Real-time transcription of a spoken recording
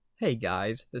Hey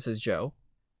guys, this is Joe.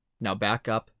 Now back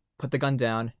up, put the gun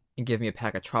down, and give me a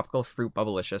pack of tropical fruit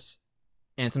bubblicious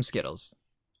and some Skittles.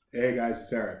 Hey guys,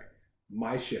 it's Eric.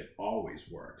 My shit always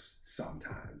works,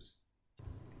 sometimes.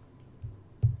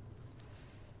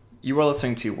 You are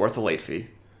listening to Worth a Late Fee.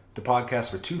 The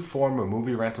podcast where two former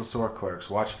movie rental store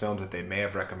clerks watch films that they may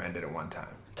have recommended at one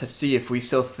time. To see if we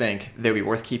still think they would be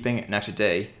worth keeping an extra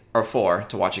day or four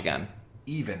to watch again.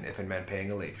 Even if it meant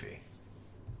paying a late fee.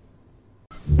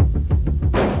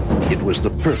 It was the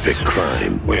perfect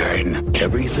crime wherein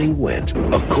everything went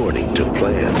according to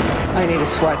plan. I need a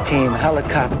SWAT team,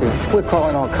 helicopters. We're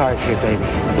calling all cars here, baby.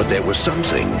 But there was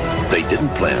something they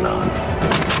didn't plan on.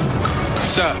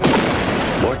 Sir,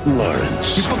 Martin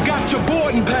Lawrence, you forgot your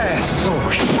boarding pass.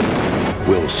 Oh.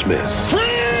 Will Smith.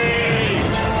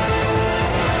 Freeze!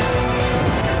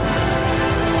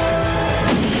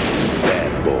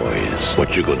 Bad Boys.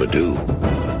 What you gonna do?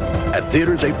 At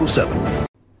theaters April 7th.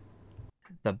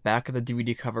 The back of the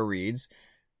DVD cover reads,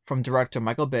 "From director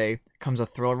Michael Bay comes a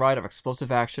thrill ride of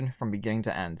explosive action from beginning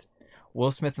to end. Will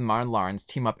Smith and Martin Lawrence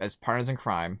team up as partners in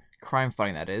crime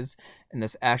fighting that is, in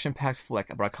this action-packed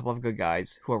flick about a couple of good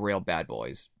guys who are real bad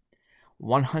boys.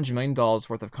 $100 million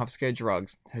worth of confiscated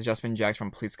drugs has just been jacked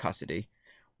from police custody.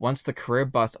 Once the career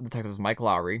bust of detectives Mike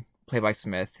Lowry, played by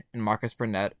Smith, and Marcus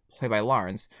Burnett, played by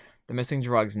Lawrence, the missing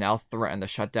drugs now threaten to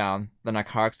shut down the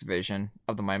narcotics division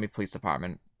of the Miami Police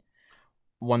Department.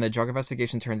 When the drug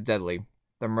investigation turns deadly,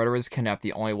 the murderers kidnap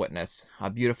the only witness,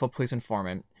 a beautiful police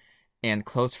informant, and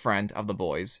close friend of the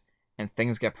boys, and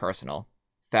things get personal.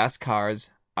 Fast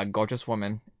cars, a gorgeous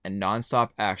woman, and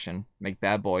non-stop action make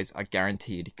Bad Boys a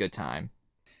guaranteed good time."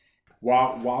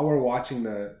 While we're watching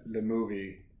the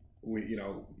movie,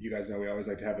 you guys know we always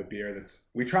like to have a beer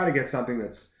we try to get something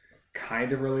that's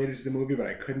kind of related to the movie, but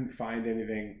I couldn't find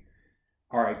anything,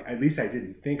 or at least I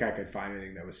didn't think I could find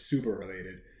anything that was super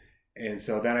related. And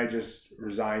so then I just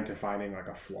resigned to finding like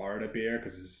a Florida beer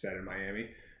because it's set in Miami.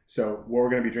 So what we're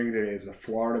going to be drinking today is the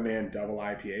Florida Man Double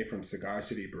IPA from Cigar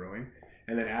City Brewing.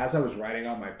 And then as I was writing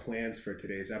out my plans for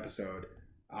today's episode,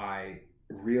 I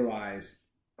realized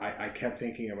I kept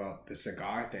thinking about the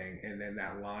cigar thing, and then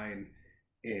that line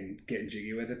in Getting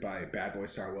Jiggy With It by Bad Boy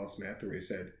star Will Smith, where he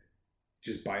said,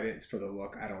 "Just bite it, it's for the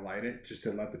look, I don't light it," just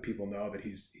to let the people know that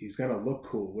he's going to look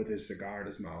cool with his cigar in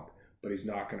his mouth, but he's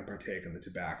not going to partake in the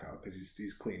tobacco because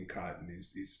he's clean cut and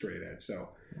he's straight edge. So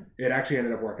it actually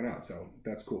ended up working out. So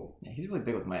that's cool. Yeah, he's really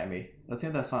big with Miami. Let's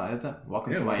hear that song. Is that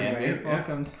Welcome to Welcome Miami? to Miami,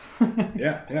 Welcome.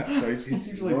 Yeah. So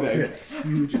he's really big.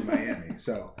 Huge in Miami.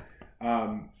 So,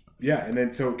 and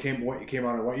then so it came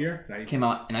out in what year? It came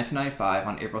out in 1995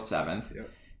 on April 7th.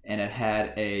 Yep. And it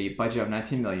had a budget of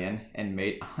 $19 million and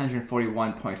made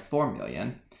 $141.4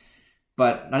 million.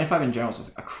 But 95 in general was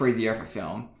just a crazy year for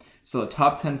film. So the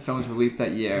top 10 films released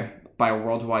that year by a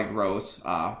worldwide gross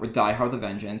were Die Hard with a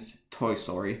Vengeance, Toy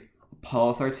Story,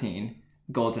 Apollo 13,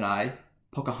 GoldenEye,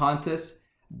 Pocahontas,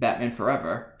 Batman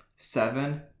Forever,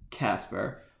 Seven,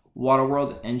 Casper,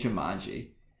 Waterworld, and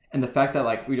Jumanji. And the fact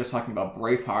that we were just talking about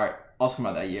Braveheart also came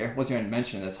out that year, wasn't even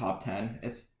mentioned in the top 10.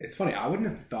 It's funny, I wouldn't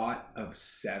have thought of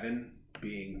Seven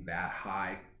being that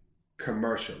high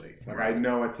commercially. Right. I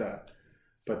know it's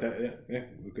but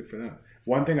good for them.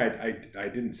 One thing I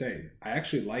didn't say, I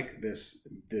actually like this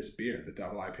beer, the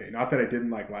Double IPA. Not that I didn't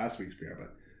like last week's beer,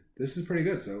 but this is pretty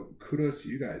good. So kudos to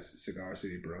you guys, Cigar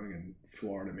City Brewing in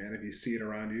Florida, man. If you see it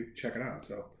around you, check it out.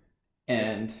 So,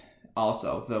 and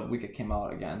also the week it came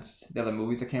out against, the other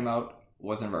movies that came out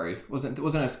wasn't a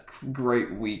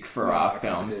great week for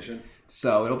films.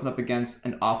 So it opened up against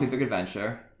An Awfully Big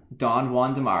Adventure, Don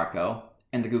Juan DeMarco,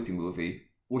 and The Goofy Movie,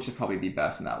 which is probably the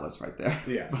best in that list right there.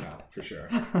 Yeah, no, for sure.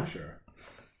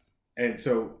 And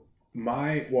so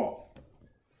what do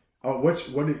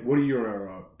you remember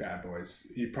about Bad Boys?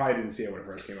 You probably didn't see it when it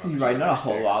first came out. Right, not a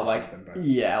whole lot.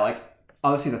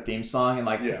 Obviously the theme song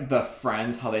and the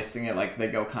friends, how they sing it, they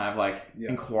go kind of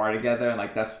in choir together, and I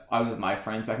was with my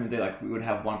friends back in the day. We would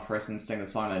have one person sing the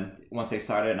song, and once they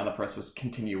started, another person would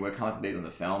continue with, kind of like they did in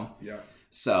the film. Yeah.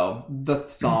 So the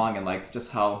song and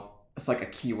just how it's a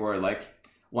keyword.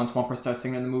 Once one person starts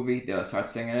singing in the movie, the other starts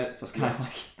singing it. So it's kind of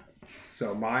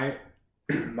So my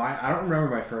I don't remember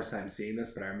my first time seeing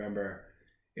this, but I remember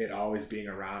it always being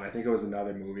around. I think it was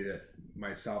another movie that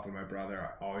myself and my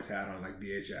brother always had on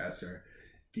VHS or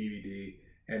DVD.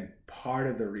 And part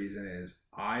of the reason is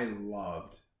I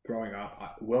loved growing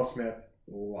up. Will Smith,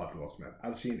 loved Will Smith.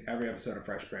 I've seen every episode of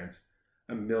Fresh Prince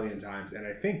a million times, and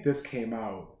I think this came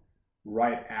out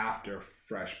right after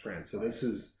Fresh Prince. So this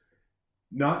is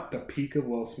not the peak of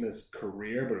Will Smith's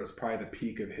career, but it was probably the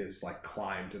peak of his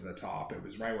climb to the top. It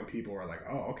was right when people were like,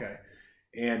 "Oh, okay."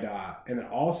 And then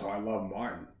also I love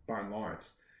Martin. Martin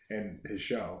Lawrence and his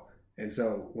show. And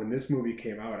so when this movie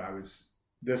came out,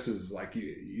 this was like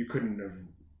you couldn't have.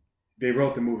 They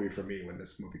wrote the movie for me when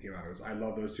this movie came out. I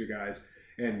love those two guys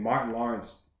and Martin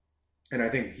Lawrence, and I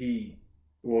think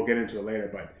we'll get into it later,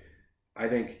 but I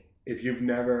think if you've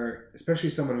never,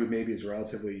 especially someone who maybe is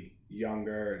relatively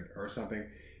younger or something,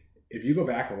 if you go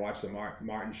back and watch the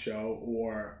Martin show,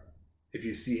 or if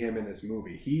you see him in this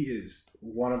movie, he is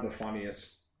one of the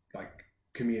funniest like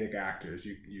comedic actors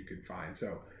you could find.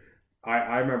 So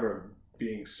I remember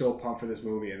being so pumped for this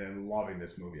movie and then loving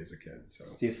this movie as a kid. So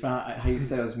it's fun how you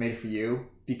said it was made for you,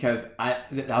 because I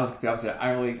was the opposite.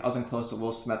 I wasn't close to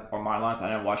Will Smith or Martin Lawrence. I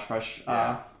didn't watch Fresh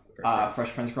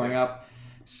Prince growing up,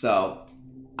 so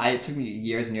it took me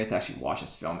years and years to actually watch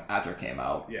this film after it came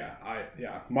out.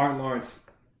 Martin Lawrence.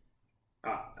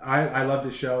 I loved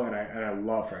his show, and I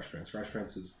love Fresh Prince. Fresh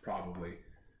Prince is probably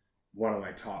one of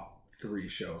my top 3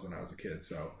 shows when I was a kid.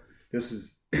 So this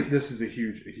is a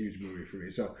huge movie for me.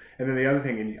 So, and then the other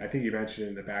thing, and I think you mentioned it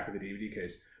in the back of the DVD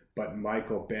case, but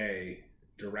Michael Bay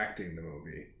directing the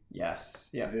movie.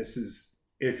 Yes. Yeah. This is,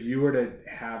 if you were to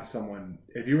have someone,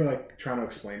 if you were like trying to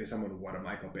explain to someone what a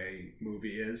Michael Bay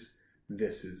movie is,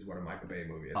 this is what a Michael Bay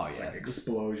movie is. It's like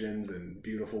explosions and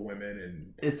beautiful women,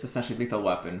 and it's essentially Lethal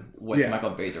Weapon with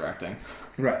Michael Bay directing.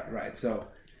 Right. So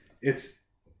it's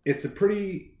a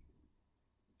pretty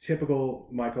typical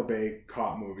Michael Bay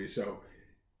cop movie. So,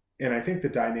 and I think the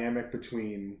dynamic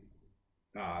between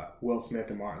Will Smith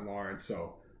and Martin Lawrence,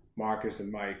 so Marcus and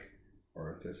Mike,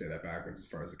 or to say that backwards as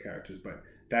far as the characters, but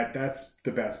that's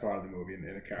the best part of the movie and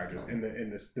the characters. And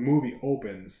the movie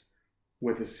opens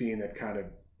with a scene that kind of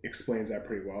explains that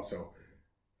pretty well. So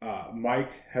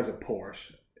Mike has a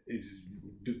Porsche. He's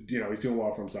doing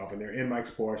well for himself, and they're in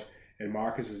Mike's Porsche, and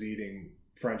Marcus is eating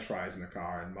French fries in the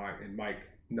car, and Mike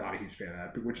not a huge fan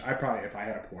of that. Which I probably, if I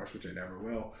had a Porsche, which I never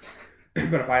will,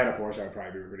 but if I had a Porsche, I would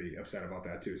probably be pretty upset about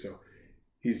that too. So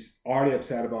he's already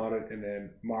upset about it, and then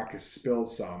Marcus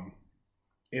spills some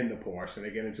in the Porsche, and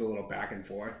they get into a little back and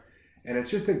forth, and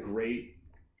it's just a great.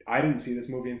 I didn't see this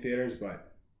movie in theaters, but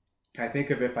I think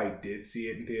of if I did see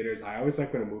it in theaters, I always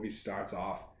like when a movie starts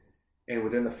off and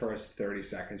within the first 30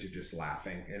 seconds you're just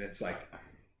laughing, and it's like,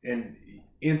 and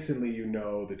instantly you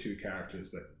know the two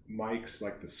characters, that Mike's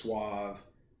like the suave,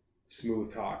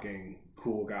 smooth talking,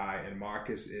 cool guy, and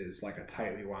Marcus is like a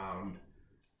tightly wound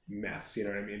mess. You know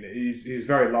what I mean? He's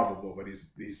very lovable, but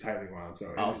he's tightly wound.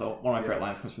 So also one of my favorite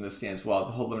lines comes from this scene as well,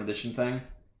 the whole limited edition thing.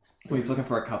 When he's looking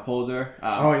for a cup holder.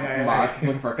 Mark is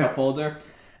looking for a cup holder.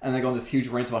 And they go on this huge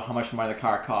rant about how much money the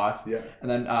car costs. Yeah. And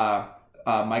then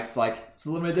Mike's like, it's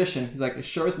a limited edition. He's like,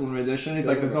 sure, it's a limited edition. He's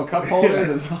like, there's no cup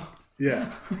holder.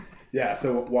 Yeah.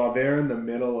 So while they're in the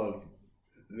middle of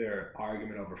their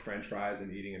argument over French fries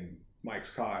and eating in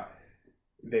Mike's car,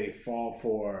 they fall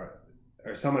for,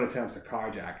 or someone attempts a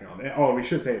carjacking on them. Oh, we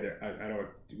should say that, I know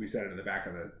we said it in the back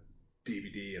of the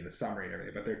DVD and the summary and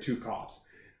everything, but they're two cops.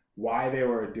 Why they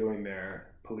were doing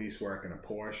their police work in a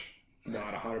Porsche,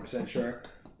 not 100% sure.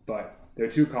 But they're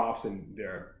two cops and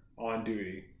they're on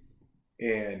duty,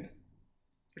 and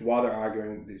while they're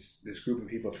arguing, this group of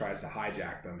people tries to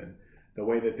hijack them, and the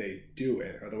way that they do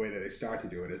it, or the way that they start to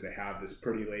do it, is they have this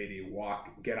pretty lady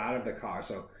get out of the car.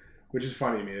 So, which is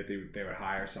funny to me that they would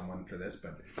hire someone for this,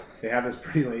 but they have this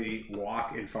pretty lady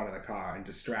walk in front of the car and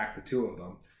distract the two of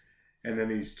them, and then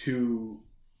these two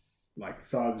like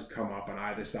thugs come up on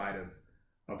either side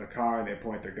of the car, and they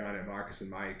point their gun at Marcus and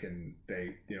Mike, and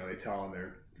they tell them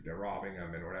they're robbing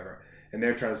them and whatever, and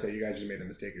they're trying to say, you guys just made the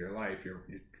mistake of your life. You're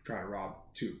trying to rob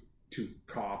two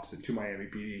cops and two Miami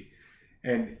PD,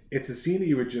 and it's a scene that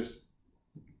you would just,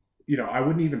 I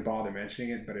wouldn't even bother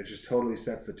mentioning it, but it just totally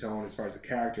sets the tone as far as the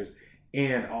characters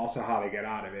and also how they get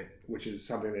out of it, which is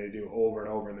something they do over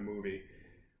and over in the movie,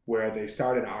 where they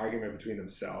start an argument between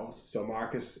themselves. So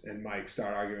Marcus and Mike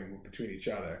start arguing between each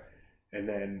other, and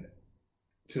then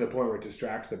to the point where it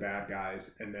distracts the bad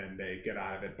guys, and then they get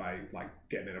out of it by like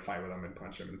getting in a fight with them and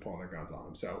punching them and pulling their guns on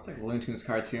them. So it's like a Looney Tunes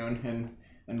cartoon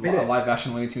and a live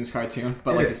action Looney Tunes cartoon.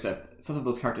 But like you said, it sets up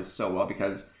those characters so well,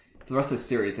 because for the rest of the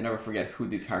series they never forget who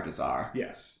these characters are.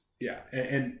 Yes. Yeah.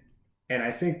 And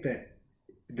I think that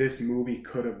this movie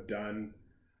could have done,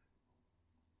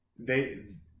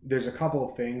 there's a couple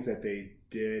of things that they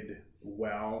did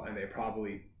well, and they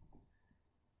probably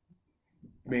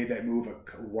made that move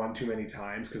one too many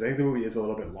times, because I think the movie is a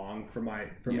little bit long for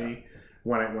me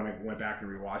when I went back and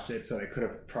rewatched it. So they could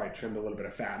have probably trimmed a little bit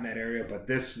of fat in that area, but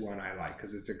this one I like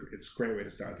because it's a great way to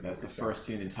start the movie. That's the first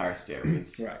scene in the entire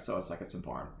series, right? So it's like it's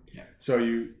important. Yeah. So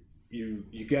you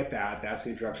get that. That's the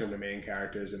introduction of the main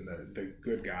characters and the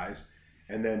good guys,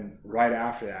 and then right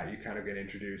after that you kind of get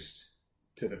introduced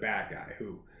to the bad guy,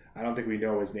 who I don't think we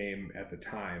know his name at the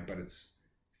time, but it's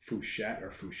Fouchette or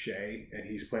Fouché, and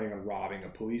he's planning on robbing a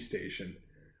police station.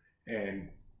 And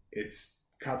it's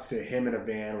cuts to him in a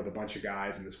van with a bunch of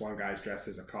guys, and this one guy's dressed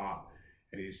as a cop,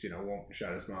 and he's, won't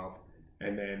shut his mouth.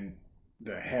 And then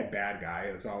the head bad guy,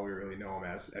 that's all we really know him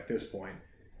as at this point,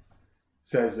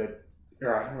 says that,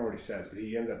 or I don't know what he says, but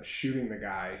he ends up shooting the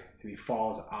guy, and he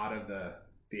falls out of the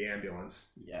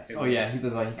ambulance. Yes. Oh yeah, he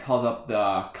does. He calls up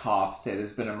the cops, say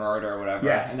there's been a murder or whatever.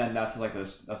 Yes. And then that's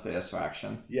the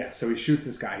distraction. Yeah. So he shoots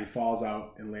this guy. He falls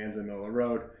out and lands in the middle of the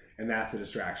road, and that's a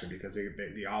distraction because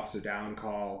the officer down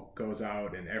call goes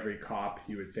out, and every cop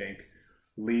you would think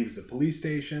leaves the police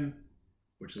station,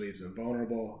 which leaves them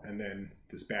vulnerable. And then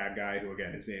this bad guy, who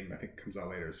again his name I think comes out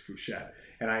later, is Fouchette.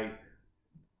 And I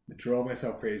drove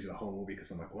myself crazy the whole movie because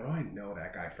I'm like, what do I know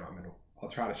that guy from? And I'll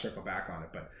try to circle back on it,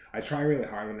 but I try really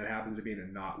hard when that happens to me to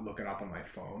not look it up on my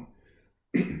phone.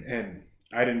 And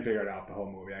I didn't figure it out the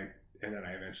whole movie. And then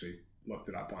I eventually looked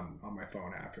it up on my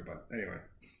phone after. But anyway,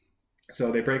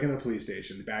 so they break into the police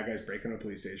station. The bad guys break into the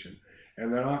police station,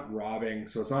 and they're not robbing.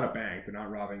 So it's not a bank. They're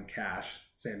not robbing cash.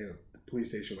 Saying the police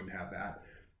station wouldn't have that.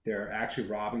 They're actually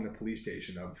robbing the police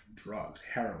station of drugs,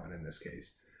 heroin in this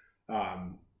case.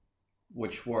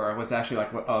 Which was actually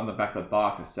like on the back of the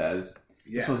box. It says.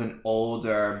 Yeah. This was an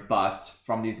older bust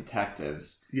from these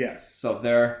detectives. Yes. So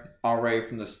they're already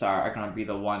from the start are going to be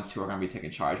the ones who are going to be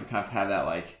taking charge. We kind of have that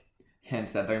like hint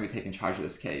that they're going to be taking charge of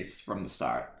this case from the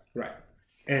start. Right.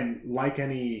 And like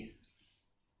any,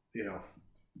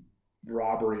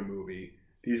 robbery movie,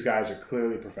 these guys are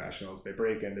clearly professionals. They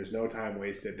break in. There's no time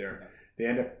wasted. They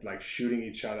end up like shooting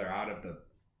each other out of the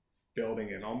building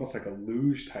in almost like a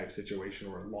luge type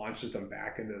situation where it launches them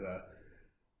back into the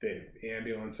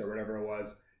ambulance or whatever it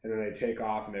was, and then they take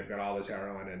off and they've got all this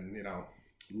heroin, and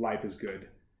life is good.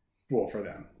 Well, for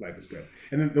them, life is good.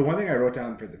 And then the one thing I wrote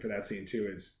down for that scene too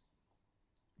is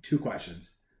 2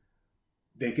 questions.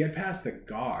 They get past the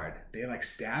guard, they like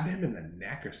stab him in the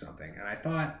neck or something, and I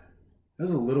thought that was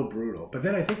a little brutal. But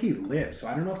then I think he lived, so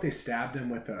I don't know if they stabbed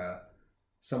him with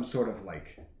some sort of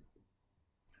like.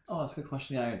 Oh, that's a good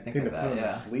question. Yeah, I didn't think thing of to that. put him Yeah.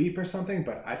 to sleep or something,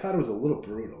 but I thought it was a little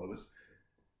brutal. It was.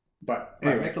 But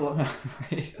anyway,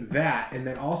 right. that, and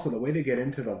then also the way they get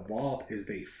into the vault is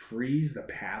they freeze the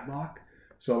padlock.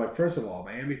 So, like, first of all,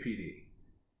 Miami PD,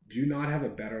 do you not have a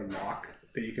better lock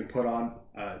that you can put on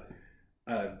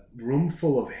a room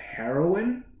full of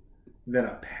heroin than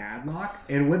a padlock?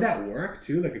 And would that work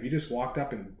too? Like, if you just walked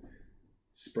up and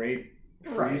sprayed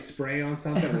freeze spray on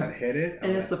something and then hit it,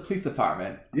 and it's the police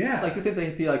department. Yeah, like you think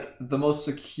they'd be like the most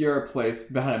secure place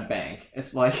behind a bank.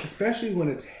 It's like especially when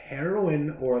it's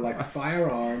heroin or like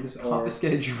firearms or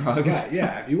confiscated drugs.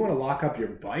 Yeah. If you want to lock up your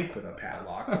bike with a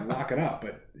padlock, then lock it up.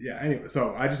 But yeah, anyway.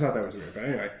 So I just thought that was weird. But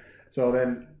anyway, so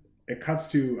then it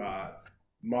cuts to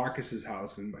Marcus's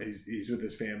house, and he's with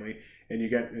his family,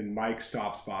 and Mike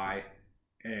stops by,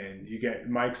 and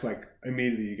Mike's like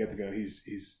immediately you get the feeling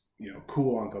he's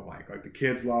cool Uncle Mike. Like the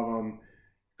kids love him,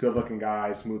 good looking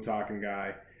guy, smooth talking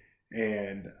guy.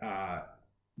 And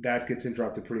that gets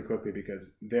interrupted pretty quickly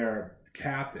because their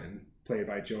captain, played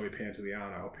by Joey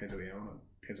Pantoliano,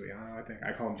 I think.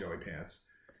 I call him Joey Pants.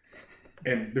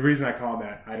 And the reason I call him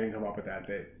that, I didn't come up with that.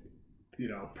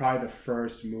 Probably the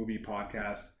first movie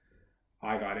podcast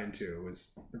I got into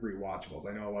was Rewatchables.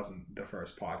 I know it wasn't the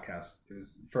first podcast. It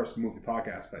was the first movie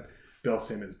podcast, but Bill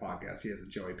Simmons' podcast. He has a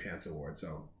Joey Pants Award.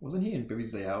 So wasn't he in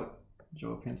Booby's Day Out?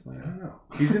 Joey Pants. I don't know.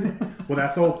 He's in. Well,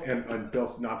 that's old. And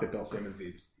Bill. Not that Bill Simmons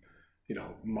needs,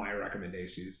 my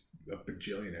recommendation. He's a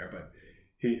bajillionaire, but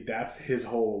that's his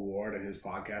whole award, and his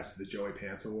podcast is the Joey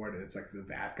Pants Award, and it's like the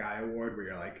That Guy Award, where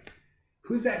you're like,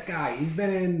 who's that guy? He's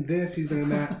been in this. He's been in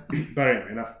that. But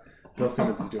anyway, enough. Bill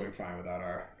Simmons is doing fine without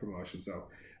our promotion. So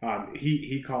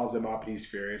he calls him up, and he's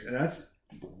furious, and that's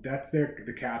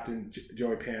the captain.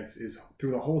 Joey Pants is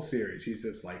through the whole series. He's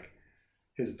just like,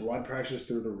 his blood pressure's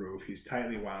through the roof. He's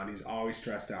tightly wound. He's always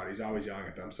stressed out. He's always yelling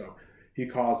at them. So he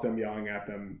calls them, yelling at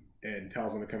them, and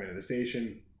tells them to come into the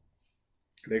station.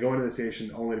 They go into the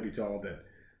station only to be told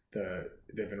that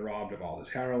they've been robbed of all this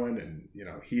heroin, and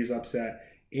he's upset.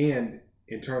 And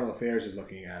Internal Affairs is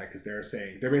looking at it because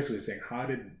they're basically saying, how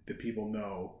did the people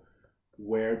know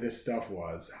where this stuff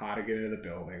was, how to get into the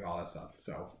building, all that stuff.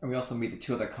 So, and we also meet the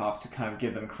 2 other cops who kind of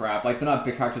give them crap. Like, they're not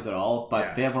big characters at all,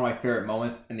 but they have one of my favorite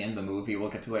moments in the end of the movie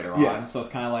we'll get to later on. So it's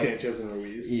kind of like Sanchez and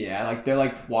Ruiz. Yeah, like they're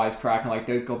like wisecracking, like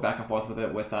they go back and forth with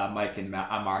it with Mike and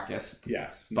Marcus.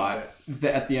 Yes, but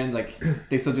at the end, like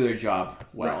they still do their job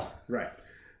well. Right.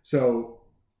 So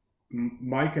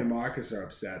Mike and Marcus are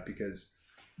upset because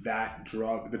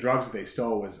the drugs that they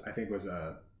stole was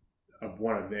a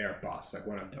one of their busts, like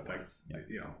one of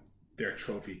their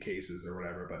trophy cases or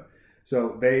whatever. But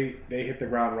so they hit the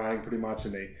ground running pretty much,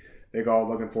 and they go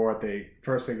looking for it. They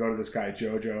go to this guy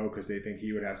Jojo because they think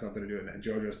he would have something to do with it. And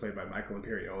Jojo is played by Michael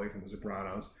Imperioli from The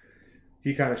Sopranos.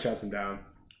 He kind of shuts them down.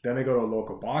 Then they go to a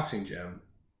local boxing gym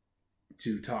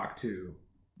to talk to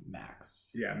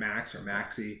Max. Yeah, Max or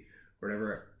Maxie,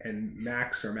 whatever. And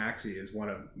Max or Maxie is one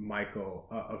of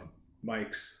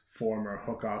Mike's former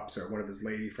hookups or one of his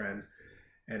lady friends.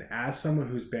 And as someone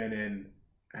who's been in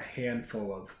a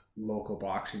handful of local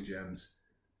boxing gyms,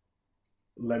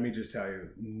 let me just tell you,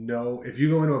 if you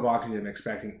go into a boxing gym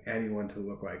expecting anyone to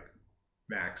look like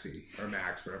Maxie or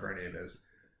Max, whatever her name is,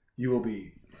 you will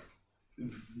be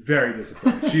very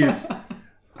disappointed. She's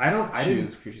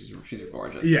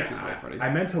gorgeous. Yeah, she's really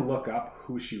I meant to look up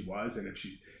who she was, and if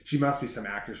she must be some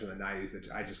actress from the 90s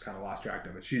that I just kind of lost track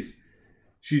of. But she's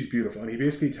beautiful, and he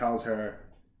basically tells her,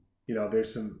 you know,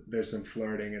 there's some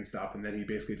flirting and stuff, and then he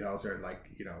basically tells her,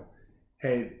 like, you know,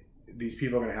 hey, these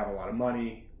people are gonna have a lot of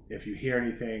money. If you hear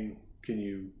anything, can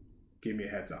you give me a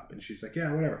heads up? And she's like,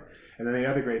 yeah, whatever. And then the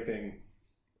other great thing,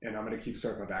 and I'm gonna keep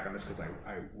circling back on this because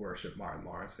I worship Martin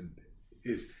Lawrence,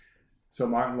 so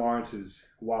Martin Lawrence is,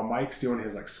 while Mike's doing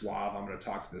his like suave, I'm going to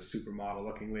talk to this supermodel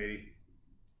looking lady,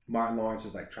 Martin Lawrence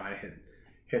is like trying to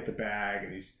hit the bag,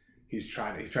 and he's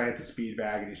trying to hit the speed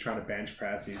bag, and he's trying to bench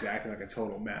press, and he's acting like a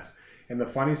total mess. And the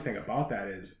funniest thing about that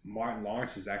is Martin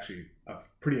Lawrence is actually a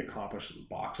pretty accomplished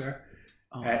boxer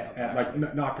at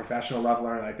like not professional level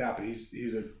or anything like that, but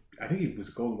I think he was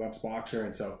a Golden Gloves boxer,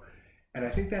 and I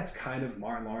think that's kind of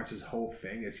Martin Lawrence's whole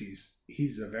thing is he's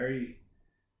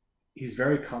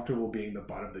very comfortable being the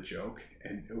butt of the joke,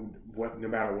 and no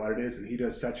matter what it is, and he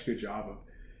does such a good job of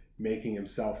making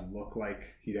himself look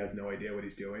like he has no idea what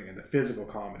he's doing. And the physical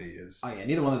comedy is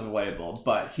neither one is relatable,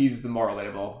 but he's the more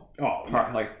relatable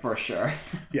part, like, for sure.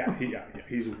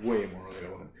 he's way more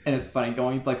relatable. And it's funny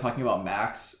talking about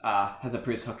Max has a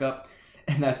previous hookup,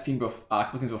 and that scene a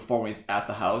couple scenes before when he's at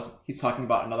the house, he's talking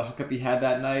about another hookup he had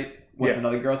that night with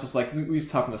another girl. So it's like, we used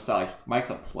to talk from the side, like,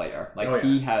 Mike's a player. Like,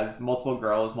 he has multiple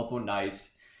girls, multiple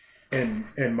nights. And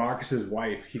Marcus's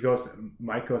wife,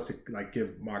 Mike goes to like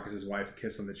give Marcus's wife a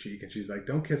kiss on the cheek, and she's like,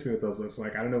 don't kiss me with those lips. I'm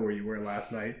like, I don't know where you were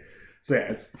last night. So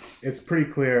yeah, it's pretty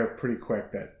clear, pretty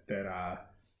quick that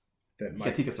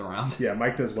Mike, he gets around. Yeah,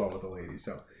 Mike does well with the lady.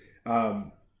 So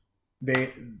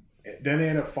they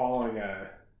end up following a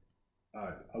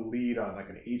lead on like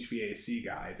an HVAC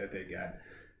guy that they get.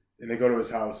 And they go to his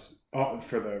house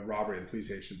for the robbery at the police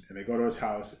station. And they go to his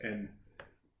house, and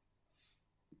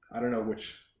I don't know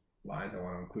which lines I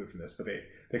want to include from this, but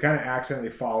they kind of accidentally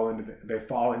fall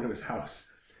into his house.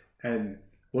 And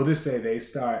we'll just say they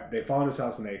fall into his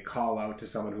house, and they call out to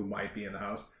someone who might be in the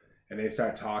house, and they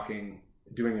start talking,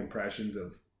 doing impressions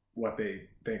of what they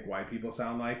think white people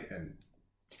sound like, and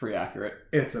it's pretty accurate.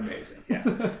 It's amazing. Yeah,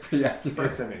 it's pretty accurate.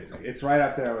 It's amazing. It's right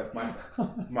up there with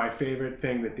my favorite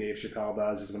thing that Dave Chappelle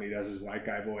does is when he does his white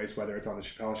guy voice, whether it's on the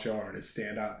Chappelle Show or in his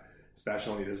stand-up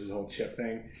special, and he does his whole chip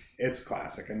thing. It's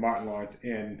classic. And Martin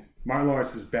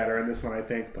Lawrence is better in this one, I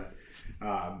think. But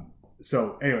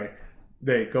so anyway,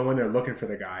 they go in there looking for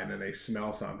the guy, and then they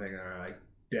smell something, and they're like,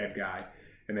 dead guy,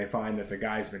 and they find that the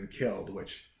guy's been killed.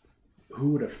 Which,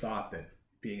 who would have thought that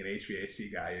being an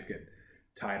HVAC guy, you'd get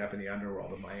tied up in the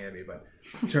underworld of Miami? But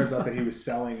it turns out that he was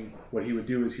selling. What he would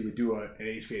do is he would do an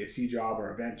HVAC job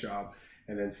or event job,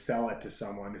 and then sell it to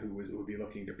someone who would be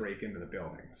looking to break into the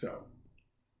building. So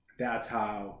that's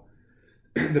how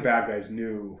the bad guys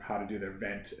knew how to do their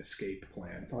vent escape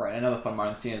plan. Right. Another fun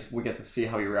Martin scene is we get to see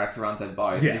how he reacts around dead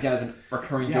bodies. Yes. He has a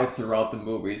recurring joke throughout the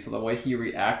movie. So the way he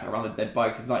reacts around the dead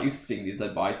bodies, he's not used to seeing these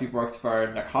dead bodies. He works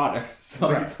for narcotics, so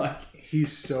it's like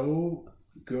he's so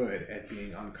good at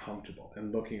being uncomfortable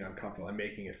and looking uncomfortable and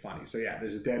making it funny. So yeah,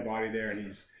 there's a dead body there,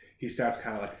 and he starts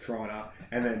kind of like throwing up,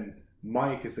 and then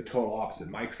Mike is the total opposite.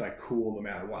 Mike's like cool no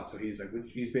matter what. So he's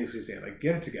basically saying like,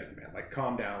 get it together, man, like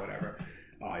calm down, whatever.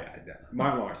 Oh yeah,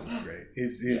 Martin Lawrence is great.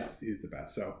 He's the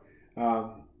best. So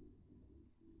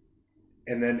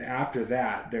and then after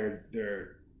that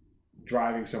they're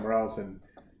driving somewhere else, and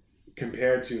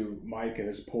compared to Mike and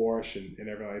his Porsche and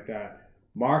everything like that,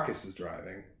 Marcus is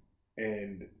driving,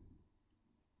 and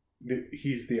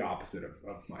he's the opposite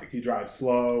of Mike. He drives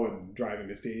slow, and driving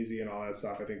Miss Daisy and all that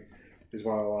stuff, I think, is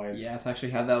one of the lines. Yes, I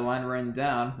actually had that line written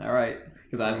down. All right,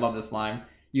 because I love this line.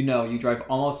 You know, you drive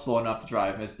almost slow enough to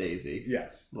drive Miss Daisy.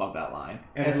 Yes. Love that line.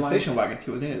 And it's a like, station wagon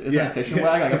too, isn't it? Isn't it a station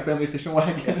wagon? Like a family station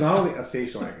wagon? It's not only a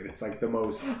station wagon, it's like the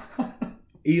most...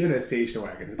 Even as station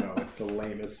wagons go, it's the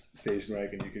lamest station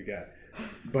wagon you could get.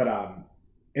 But,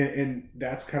 and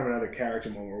that's kind of another character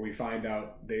moment where we find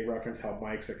out, they reference how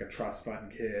Mike's like a trust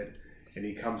fund kid, and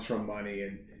he comes from money,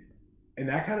 and And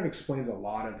that kind of explains a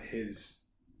lot of his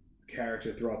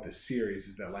character throughout the series,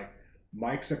 is that like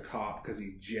Mike's a cop because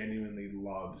he genuinely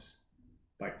loves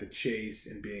like the chase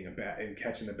and being and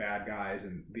catching the bad guys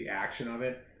and the action of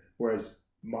it, whereas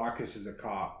Marcus is a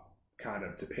cop kind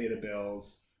of to pay the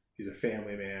bills. He's a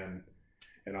family man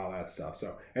and all that stuff.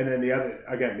 So, and then the other,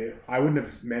 again, I wouldn't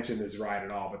have mentioned this ride at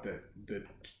all, but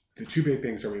the two big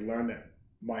things are we learn that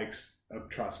Mike's a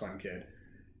trust fund kid,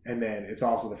 and then it's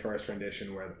also the first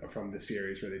rendition from the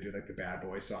series where they do like the Bad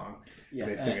Boy song. Yes,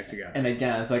 and they sing it together. And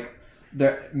again, it's like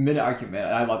their mid argument.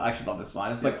 I actually love this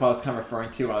line. It's like what I was kind of referring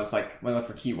to when I was like when I look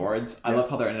for keywords. I love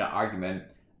how they're in an argument,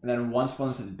 and then once one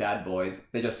of them says "bad boys,"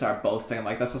 they just start both saying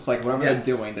like that's just like whatever they're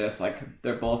doing. They're just like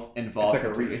they're both involved. It's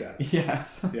like a reset.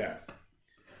 Yes. Yeah.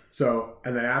 So,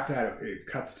 and then after that, it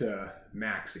cuts to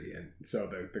Maxie, and so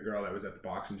the girl that was at the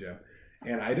boxing gym,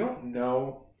 and I don't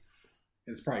know.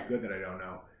 It's probably good that I don't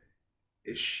know.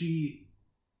 Is she?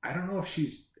 I don't know if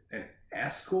she's an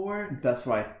escort. That's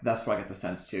what I get the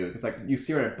sense too, because like you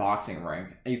see her at a boxing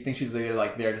ring, and you think she's either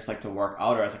like there just like to work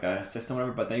out or as like an assistant, or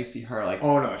whatever. But then you see her like,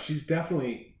 oh no, she's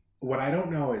definitely. What I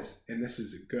don't know is, and this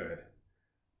is good.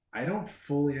 I don't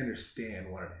fully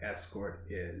understand what an escort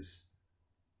is.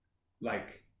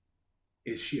 Like.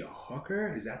 Is she a hooker?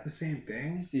 Is that the same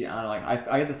thing? See, I don't know. Like,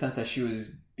 I get the sense that she was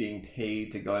being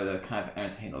paid to go to kind of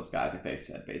entertain those guys, like they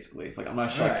said, basically. It's like, I'm not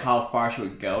sure like, how far she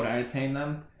would go to entertain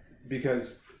them.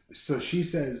 Because, so she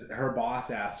says, her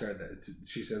boss asked her,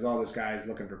 she says, oh, this guy's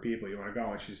looking for people. You want to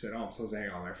go? And she said, oh, I'm supposed to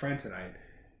hang out with my friend tonight.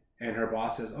 And her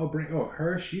boss says,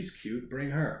 her, she's cute,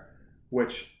 bring her.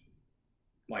 Which,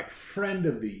 like, friend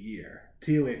of the year,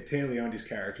 Téa Leoni's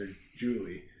character,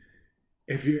 Julie,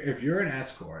 If you're an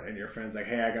escort and your friend's like,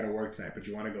 hey, I got to work tonight, but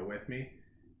you want to go with me?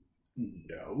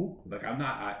 No, like I'm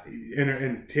not.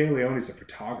 And Téa Leoni's a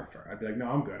photographer. I'd be like, no,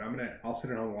 I'm good. I'll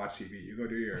sit at home and watch TV. You go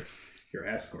do your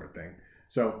escort thing.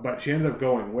 So, but she ends up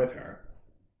going with her,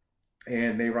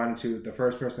 and they run into the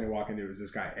first person they walk into is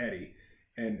this guy Eddie,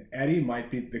 and Eddie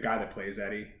might be the guy that plays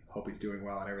Eddie. Hope he's doing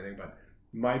well and everything, but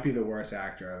might be the worst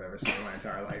actor I've ever seen in my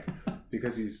entire life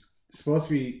because he's supposed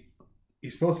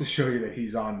to show you that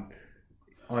he's on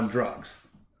drugs,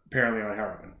 apparently on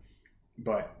heroin.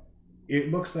 But it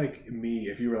looks like me,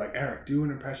 if you were like, Eric, do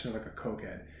an impression of like a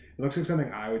cokehead. It looks like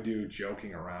something I would do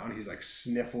joking around. He's like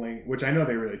sniffling, which I know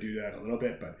they really do that a little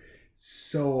bit, but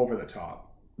so over the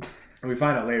top. And we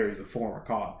find out later he's a former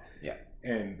cop. Yeah.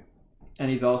 And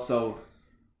he's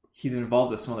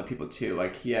involved with some other people too.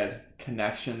 Like he had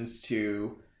connections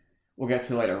to, we'll get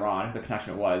to later on who the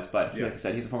connection was, but like I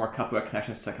said, he's a former cop who had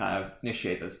connections to kind of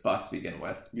initiate this bust to begin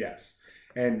with. Yes.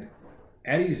 And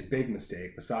Eddie's big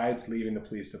mistake, besides leaving the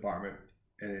police department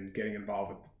and getting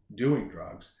involved with doing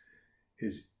drugs,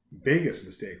 his biggest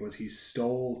mistake was he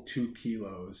stole 2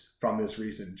 kilos from this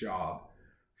recent job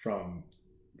from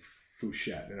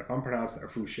Fouchette. And if I'm pronouncing, or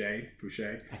Fouché,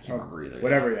 I can't remember either.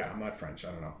 Whatever, yeah, I'm not French,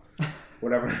 I don't know.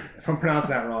 Whatever, if I'm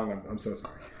pronouncing that wrong, I'm so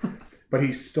sorry. But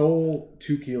he stole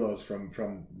 2 kilos from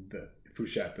the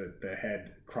Fouchette, the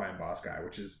head crime boss guy,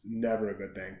 which is never a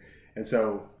good thing. And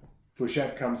so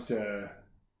Fouchette comes to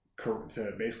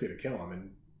basically to kill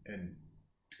him, and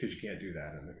because you can't do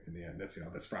that in the end,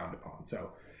 that's frowned upon.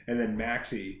 So, and then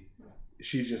Maxie,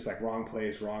 she's just like wrong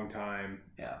place, wrong time.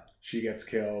 Yeah, she gets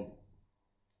killed,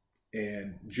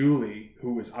 and Julie,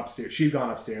 who was upstairs, she'd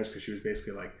gone upstairs because she was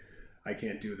basically like, I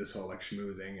can't do this whole like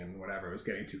schmoozing and whatever. It was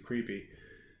getting too creepy.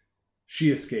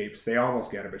 She escapes. They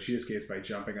almost get her, but she escapes by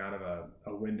jumping out of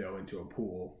a window into a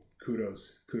pool.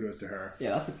 Kudos to her.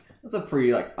 Yeah, that's a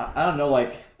pretty like I don't know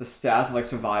like the stats of like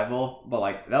survival, but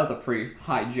like that was a pretty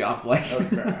high jump. Like that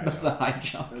was a very high that's jump. A high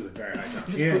jump. That was a very high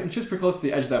jump. She's pretty close to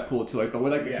the edge of that pool too. Like the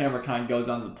way like the camera kind of goes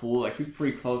down the pool, like she's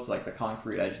pretty close to like the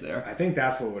concrete edge there. I think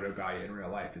that's what would have got you in real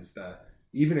life is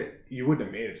you wouldn't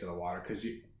have made it to the water because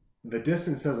the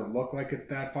distance doesn't look like it's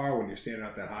that far when you're standing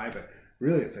up that high, but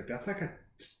really it's like that's like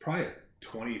probably a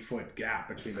 20-foot gap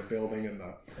between the building and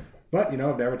the. But, I've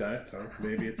never done it, so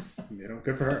maybe it's,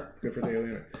 good for her. Good for Téa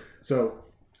Leoni. So,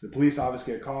 the police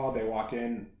obviously get called. They walk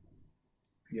in,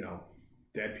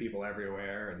 dead people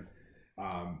everywhere.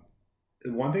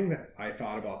 And one thing that I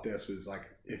thought about this was, like,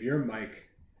 if you're Mike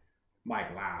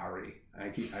Lowry,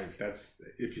 that's,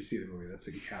 if you see the movie, that's,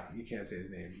 you can't say his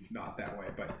name, not that way.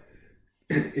 But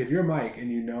if you're Mike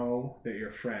and you know that your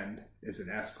friend is an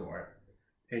escort,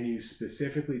 and you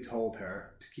specifically told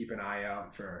her to keep an eye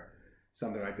out for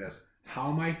something like this,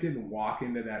 how Mike didn't walk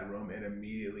into that room and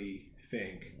immediately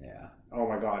think, oh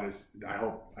my God, I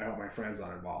hope my friend's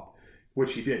not involved,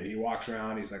 which he didn't. He walks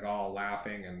around, he's like all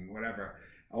laughing and whatever,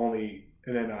 and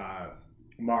then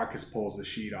Marcus pulls the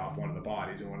sheet off one of the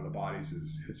bodies, and one of the bodies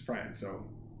is his friend. So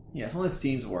Yeah, it's one of those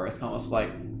scenes where it's almost like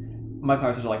Michael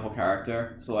Clark's such a likable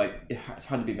character, so like it's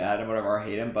hard to be mad at him, whatever, or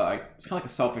hate him, but like it's kind of like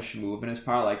a selfish move in his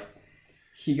part. Like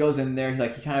he goes in there,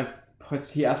 he kind of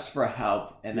he asks for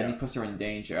help, and then he puts her in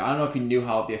danger. I don't know if he knew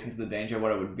how the extent of the danger,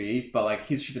 what it would be, but like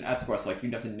she's an escort, so like you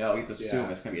have to know, you have to assume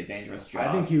it's gonna be a dangerous job.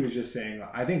 I think he was just saying.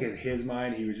 I think in his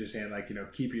mind, he was just saying like,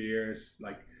 keep your ears,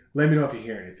 like let me know if you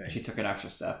hear anything. She took an extra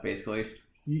step, basically.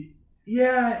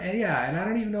 Yeah, and I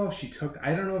don't even know if she took.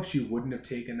 I don't know if she wouldn't have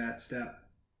taken that step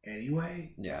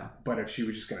anyway. Yeah. But if she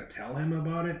was just gonna tell him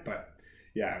about it, but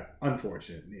yeah,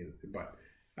 unfortunate. But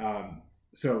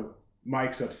so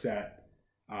Mike's upset.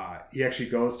 He actually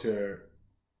goes to,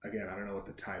 again, I don't know what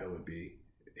the title would be.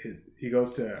 He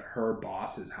goes to her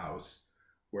boss's house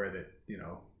where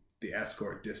the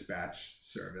escort dispatch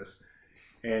service,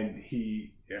 and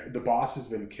the boss has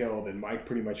been killed, and Mike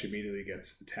pretty much immediately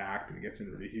gets attacked and gets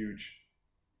into a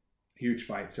huge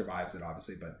fight, survives it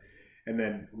obviously, and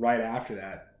then right after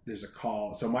that there's a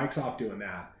call. So Mike's off doing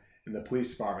that, and the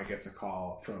police department gets a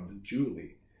call from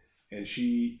Julie, and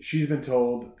she's been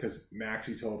told, because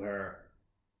Maxie told her,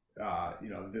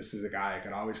 this is a guy I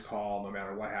can always call no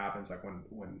matter what happens. Like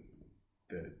when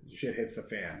the shit hits the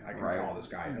fan, I can call this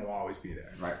guy. He'll always be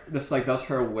there. Right. That's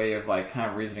her way of like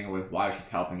kind of reasoning with why she's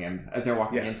helping him as they're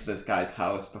walking into this guy's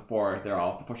house before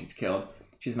she's killed.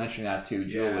 She's mentioning that to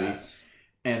Julie,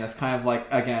 and it's kind of like,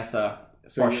 again, it's a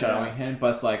foreshadowing him,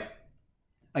 but it's like,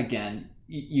 again,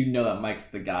 you know that Mike's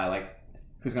the guy like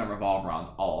who's gonna revolve around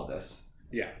all of this.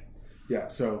 Yeah.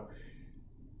 So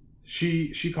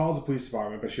she calls the police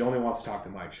department, but she only wants to talk to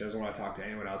Mike. She doesn't want to talk to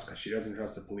anyone else because she doesn't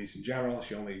trust the police in general.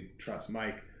 She only trusts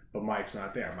Mike, but Mike's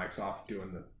not there. Mike's off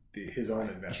doing his own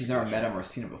investigation. She's never met him or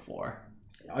seen him before.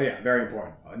 Oh yeah, very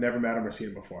important. I never met him or seen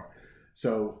him before.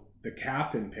 So the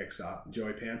captain picks up,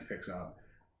 Joey Pants picks up,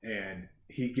 and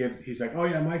he's like, oh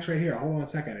yeah, Mike's right here. Hold on a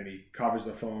second. And he covers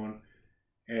the phone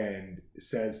and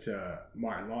says to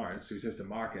Martin Lawrence, who says to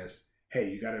Marcus, hey,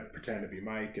 you got to pretend to be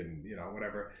Mike and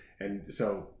whatever. And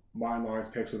so Martin Lawrence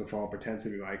picks up the phone, pretends to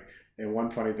be Mike. And one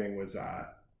funny thing was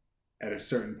at a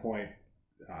certain point,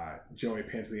 Joey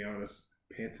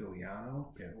Pantoliano,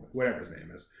 whatever his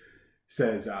name is,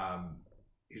 says,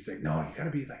 he's like, no, you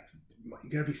gotta be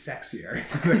sexier.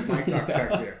 Like Mike talks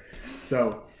sexier.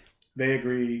 So they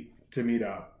agree to meet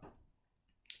up,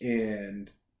 and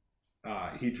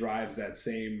he drives that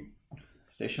same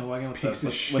station wagon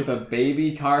with the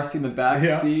baby car seat in the back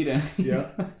seat, and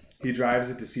he drives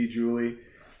it to see Julie.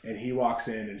 And he walks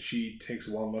in, and she takes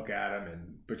one look at him,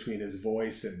 and between his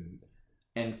voice and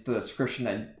the description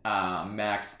that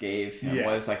Max gave him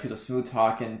was like, he's a smooth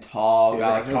talking, tall guy,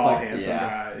 like tall, handsome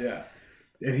guy, yeah.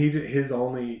 And his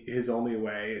only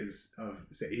way is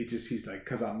he's like,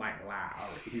 because I'm Mike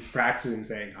Lowry. He's practicing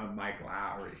saying I'm Mike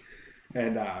Lowry,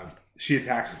 and she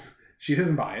attacks him. She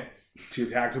doesn't buy it. She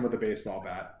attacks him with a baseball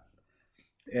bat,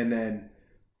 and then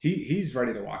he's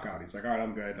ready to walk out. He's like, all right,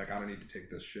 I'm good. Like, I don't need to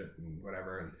take this shit and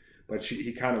whatever. But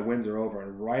he kind of wins her over.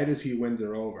 And right as he wins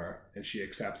her over and she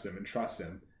accepts him and trusts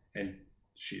him, and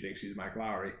she thinks he's Mike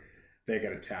Lowry, they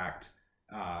get attacked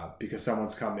because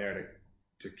someone's come there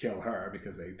to kill her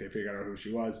because they figured out who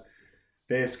she was.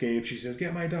 They escape. She says,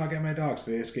 get my dog, get my dog. So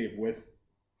they escape with,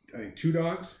 I think, 2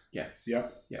 dogs? Yes.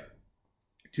 Yep.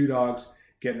 2 dogs,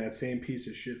 getting that same piece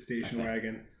of shit station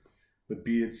wagon with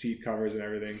beaded seat covers and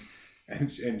everything.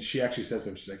 And she actually says to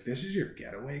him, she's like, this is your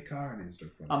getaway car? And he's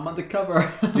like, I'm undercover.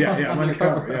 Yeah, I'm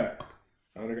undercover.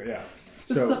 Yeah.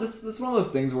 This is one of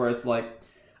those things where it's like,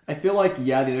 I feel like,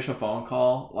 the initial phone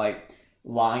call, like,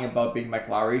 lying about being Mike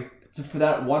Lowry, so for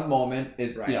that one moment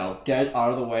is, get it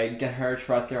out of the way, get her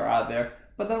trust, get her out of there.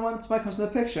 But then once Mike comes to the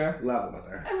picture, level with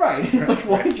her. Right. It's like,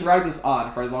 why drag this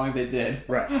on for as long as they did?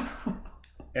 Right.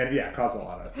 And it caused a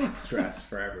lot of stress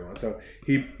for everyone. So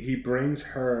he brings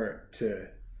her to,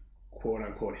 quote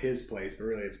unquote, his place, but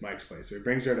really it's Mike's place. So he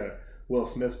brings her to Will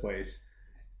Smith's place,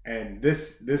 and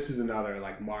this is another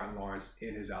like Martin Lawrence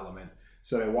in his element.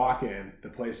 So they walk in, the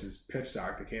place is pitch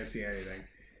dark, they can't see anything.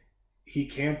 He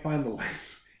can't find the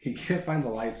lights. He can't find the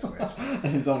light switch.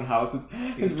 In his own house.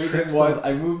 His reason was,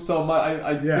 I move so much.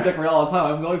 I decorate all the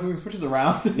time. I'm always moving switches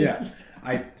around.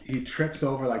 He trips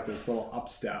over like this little up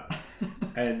step,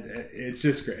 and it's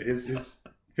just great. His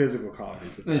physical comedy.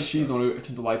 Then she's the one who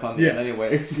turned the lights on the end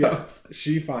anyway. So. Yeah,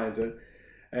 she finds it,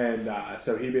 and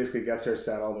so he basically gets her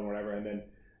settled and whatever. And then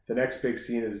the next big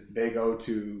scene is they go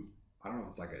to, I don't know,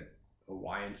 it's like a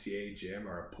YMCA gym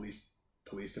or a police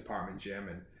department gym,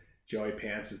 and Joey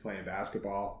Pants is playing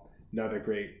basketball. Another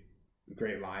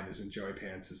great line is when Joey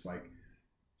Pants is like,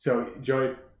 so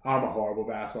I'm a horrible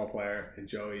basketball player, and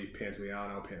Joey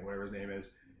Pantoliano, whatever his name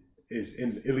is is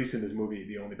at least in this movie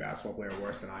the only basketball player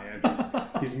worse than I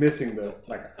am. He's missing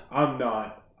I'm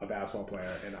not a basketball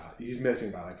player, and he's missing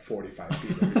by like 45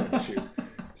 feet every time he shoots.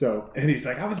 So, and he's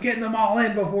like, I was getting them all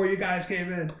in before you guys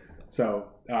came in. So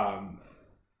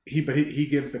he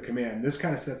gives the command. This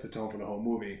kind of sets the tone for the whole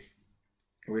movie,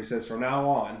 where he says, from now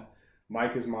on,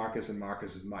 Mike is Marcus and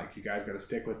Marcus is Mike. You guys got to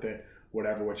stick with it,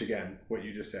 whatever. Which again, what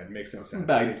you just said makes no sense.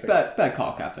 Bad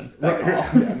call, Captain. Bad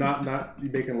call. Yeah, not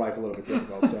making life a little bit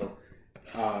difficult. So,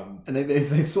 and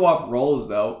they swap roles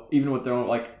though, even with their own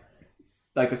like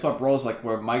they swap roles like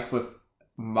where Mike's with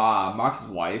Marcus's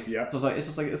wife. Yeah. So it's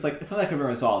something that could have been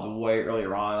resolved way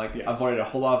earlier on. Like avoided a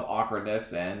whole lot of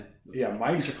awkwardness and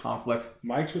future conflict.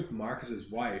 Mike's with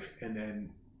Marcus's wife, and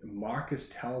then Marcus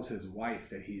tells his wife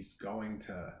that he's going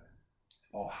to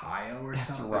Ohio or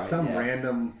something. Right,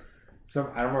 random. I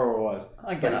don't remember what it was.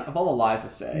 Again, of all the lies to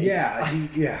say. Yeah,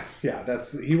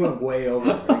 he went way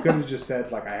over. He could have just said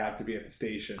like I have to be at the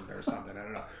station or something. I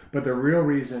don't know. But the real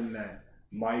reason that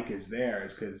Mike is there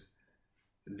is because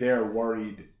they're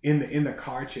worried in the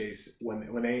car chase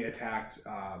when they attacked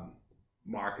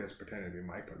Marcus, pretending to be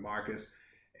Mike, but Marcus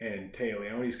and Téa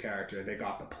Leoni's character, they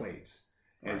got the plates.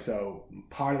 Right. And so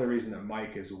part of the reason that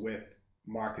Mike is with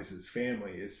Marcus's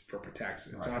family is for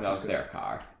protection. It's not that was their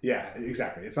car. Yeah,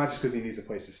 exactly. It's not just because he needs a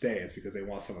place to stay. It's because they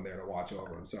want someone there to watch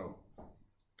over him. So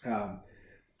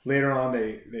later on,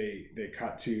 they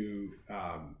cut to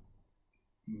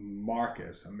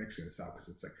Marcus. I'm mixing this up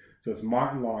because it's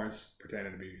Martin Lawrence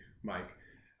pretending to be Mike,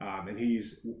 and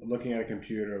he's looking at a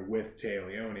computer with Téa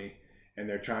Leoni, and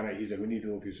he's like, we need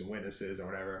to look through some witnesses or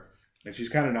whatever, and she's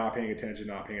kind of not paying attention,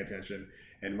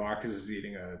 and Marcus is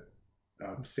eating a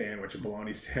sandwich, a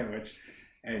bologna sandwich,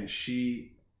 and Téa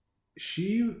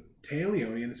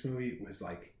Leoni in this movie was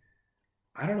like,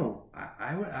 I don't know,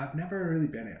 I've never really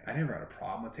I never had a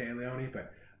problem with Téa Leoni,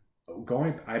 but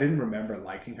I didn't remember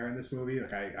liking her in this movie.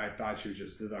 Like I thought she was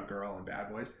just the girl in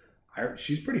Bad Boys.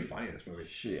 She's pretty funny in this movie.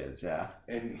 She is, yeah.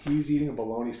 And he's eating a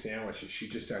bologna sandwich, and she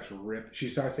just starts She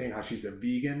starts saying how she's a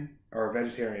vegan or a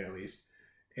vegetarian at least,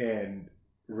 and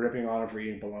ripping on him for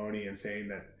eating bologna and saying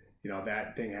that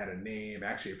that thing had a name.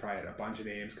 Actually, it probably had a bunch of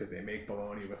names because they make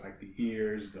bologna with like the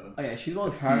ears. She's one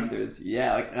of those characters.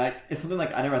 Yeah, like it's something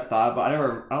like I never thought, but I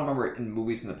don't remember it in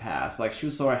movies in the past. But like she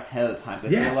was so ahead of the times.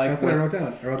 Yes, that's what I wrote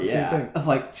down. I wrote the same thing.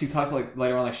 Like she talks about like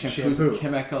later on like shampoos,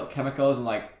 chemicals, and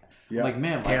like. Yep. Like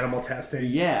man, like, animal testing.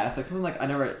 Yeah, it's like something like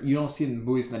you don't see in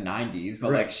movies in the 90s,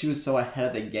 but like she was so ahead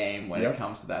of the game when it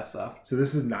comes to that stuff. So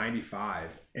this is 95,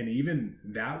 and even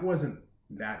that wasn't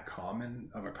that common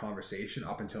of a conversation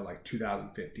up until like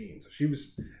 2015. So she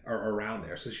was around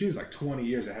there. So she was like 20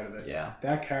 years ahead of it. Yeah.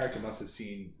 That character must have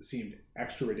seemed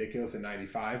extra ridiculous in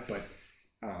 95, but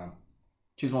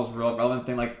she's the most relevant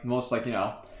thing,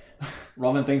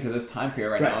 relevant thing to this time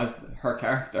period right now is her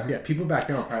character. Yeah, people back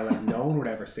then were probably like, no one would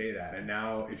ever say that. And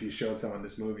now if you showed someone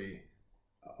this movie,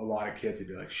 a lot of kids would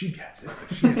be like, she gets it.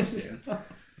 Like, she understands.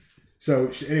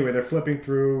 So anyway, they're flipping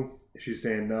through. She's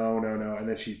saying, no. And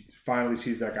then she finally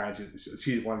sees that guy.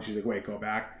 She's like, wait, go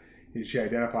back. And she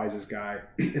identifies this guy,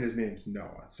 and his name's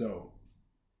Noah. So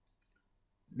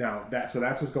now that's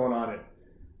what's going on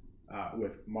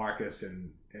with Marcus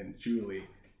and Julie.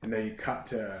 And then you cut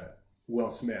to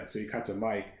Will Smith. So you cut to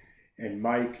Mike, and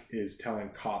Mike is telling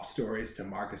cop stories to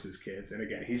Marcus's kids. And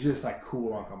again, he's just like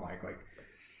cool Uncle Mike. Like,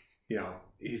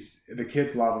 the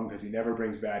kids love him because he never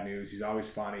brings bad news. He's always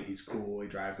funny. He's cool. He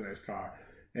drives a nice car.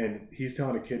 And he's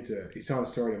telling a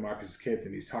story to Marcus's kids,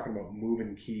 and he's talking about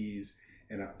moving keys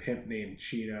and a pimp named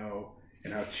Chino,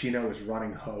 and how Chino was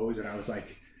running hose. And I was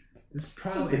like, this is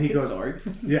probably. And he goes, story.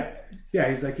 yeah.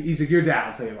 He's like, your dad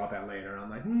will tell you about that later. And I'm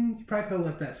like, you probably could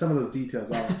have left some of those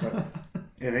details off, but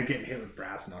and they're getting hit with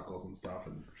brass knuckles and stuff.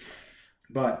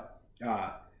 But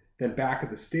then back at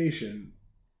the station,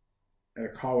 at a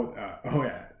call with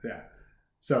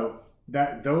So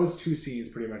those two scenes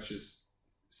pretty much just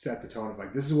set the tone of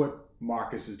like, this is what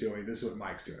Marcus is doing, this is what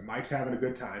Mike's doing. Mike's having a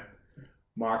good time.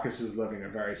 Marcus is living a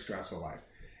very stressful life.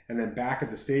 And then back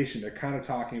at the station, they're kind of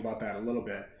talking about that a little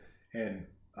bit. And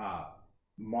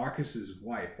Marcus's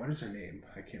wife, what is her name?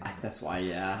 I can't remember. That's why,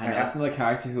 yeah. I know that's another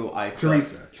character who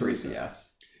Teresa,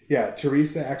 yes. Yeah,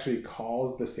 Teresa actually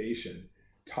calls the station,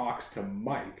 talks to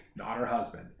Mike, not her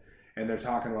husband. And they're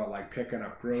talking about like picking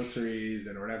up groceries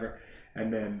and whatever.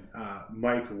 And then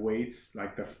Mike waits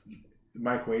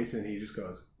and he just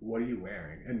goes, what are you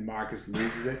wearing? And Marcus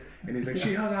loses it. And he's like,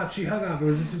 she hung up. It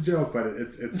was just a joke, but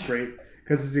it's great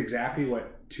because it's exactly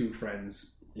what two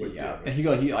friends would do. And he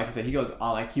goes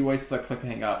on, like he waits for the click to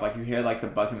hang up. Like you hear like the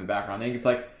buzzing in the background. Then it's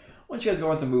like, once you guys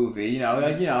go into movie,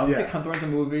 they come through into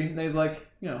movie. And he's like,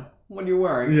 what are you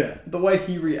wearing? Yeah. The way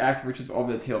he reacts, reaches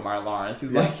over the tail of Martin Lawrence.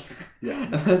 He's Yeah. like,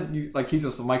 Yeah. like he's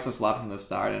just Mike's just laughing from the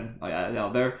start, and like you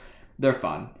know they're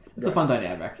fun. It's a Right. fun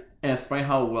dynamic, and it's funny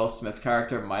how Will Smith's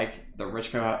character Mike, the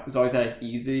rich guy who's always had it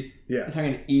easy, Yeah. is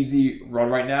having an easy road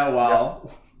right now,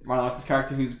 while Martin Lawrence's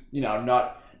character, who's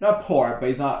not poor, but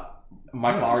he's not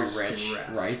Mike Not Lowry rich,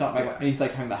 stressed. right? He's not Mike, Yeah. and he's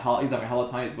like having he's having a hell of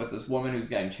a time. He's with this woman who's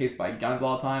getting chased by guns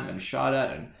all the time and shot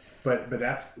at, and But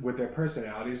that's with their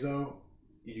personalities though.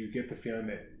 You get the feeling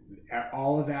that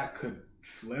all of that could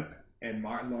flip, and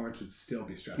Martin Lawrence would still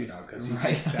be stressed out because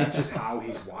that's just how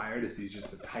he's wired. Is he's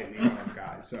just a tightly armed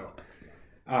guy. So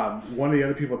one of the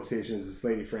other people at the station is this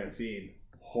lady Francine,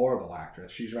 horrible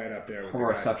actress. She's right up there with her the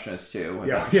guy. receptionist too.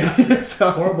 Yeah.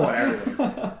 So Horrible at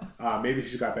everything. Maybe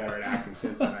she's got better at acting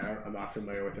since then. I'm not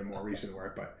familiar with her more recent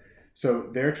work, but so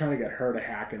they're trying to get her to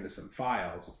hack into some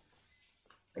files,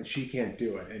 and she can't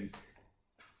do it. And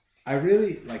I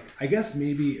really I guess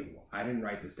maybe I didn't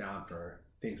write this down for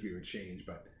things we would change,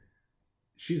 but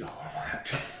she's a horrible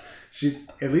actress. She's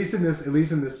at least in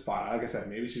this spot. Like I said,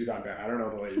 maybe she's gotten better. I don't know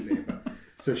the lady's name, but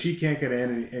so she can't get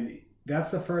in, and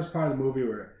that's the first part of the movie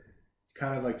where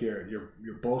kind of like your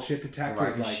bullshit detector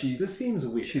is like, this seems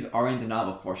weird. She's already in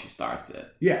denial before she starts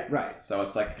it. Yeah, right. So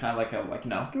it's like kind of like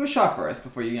give it a shot first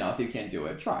before you so you can't do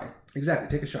it. Try. Exactly.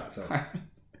 Take a shot.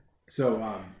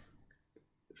 So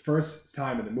first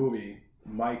time in the movie,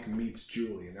 Mike meets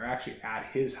Julie, and they're actually at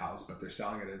his house, but they're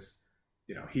selling it as,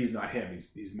 he's not him.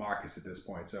 He's Marcus at this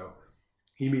point. So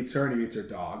he meets her, and he meets her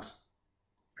dogs.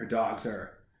 Her dogs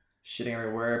are shitting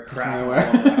everywhere, pissing crap all everywhere.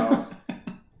 over the house.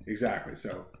 Exactly.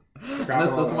 So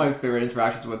that's one of my favorite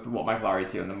interactions with Mike Lowry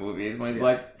too in the movies when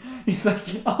he's like,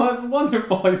 oh, that's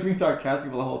wonderful. He's being sarcastic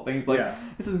about the whole thing. He's like,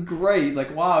 this is great. He's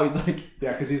like, wow. He's like,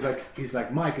 yeah, because he's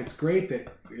like, Mike, it's great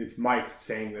that it's Mike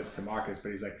saying this to Marcus,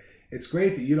 but he's like, it's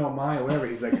great that you don't mind or whatever.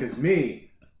 He's like, because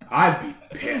me, I'd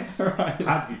be pissed. Right.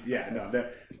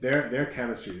 Their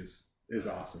chemistry is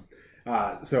awesome.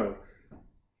 So,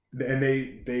 and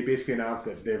they basically announced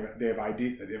that they've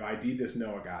ID'd this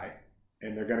Noah guy,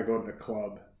 and they're gonna go to the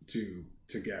club to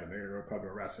get him. They're gonna go to the club to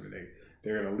arrest him, and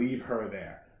they're gonna leave her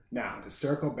there. Now, to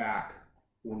circle back,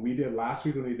 when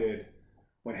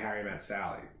Harry Met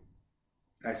Sally,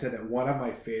 I said that one of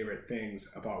my favorite things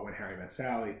about When Harry Met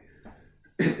Sally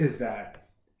is that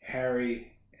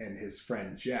Harry and his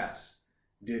friend Jess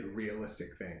did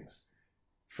realistic things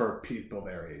for people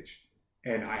their age.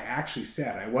 And I actually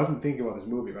said, I wasn't thinking about this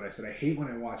movie, but I said, I hate when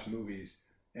I watch movies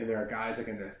and there are guys like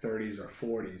in their 30s or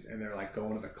 40s and they're like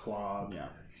going to the club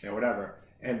and whatever.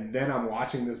 And then I'm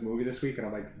watching this movie this week and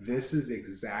I'm like, this is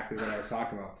exactly what I was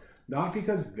talking about. Not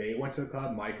because they went to the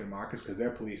club, Mike and Marcus, because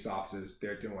they're police officers,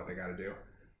 they're doing what they got to do.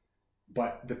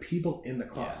 But the people in the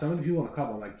club, some of the people in the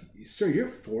club, I'm like, sir, you're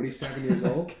 47 years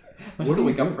old. What do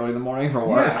we wake up early in the morning for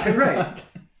work? Yeah, right.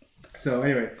 So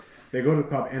anyway, they go to the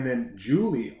club, and then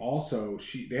Julie also,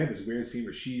 they had this weird scene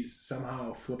where she's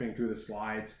somehow flipping through the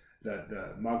slides,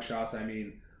 the mug shots, on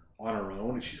her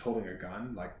own, and she's holding a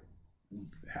gun. Like,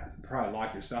 probably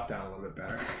lock your stuff down a little bit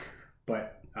better.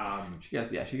 But she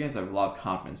gets a lot of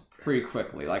confidence pretty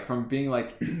quickly, like from being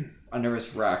like a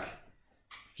nervous wreck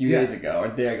a few days ago or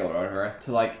a day ago or whatever,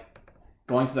 to like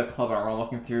going to the club and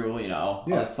looking through, all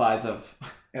the sides of.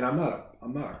 And I'm not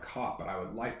a cop, but I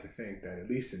would like to think that at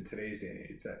least in today's day and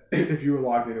age, that if you were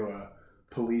logged into a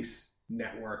police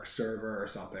network server or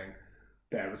something,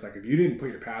 that it was like if you didn't put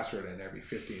your password in every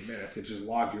 15 minutes, it just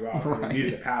logged you out. Right. And you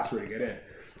needed a password to get in.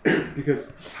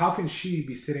 Because how can she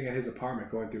be sitting at his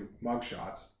apartment going through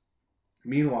mugshots?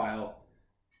 Meanwhile,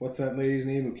 what's that lady's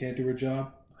name who can't do her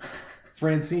job?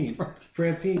 Francine.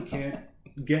 Francine can't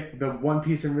get the one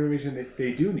piece of information that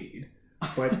they do need.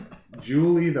 But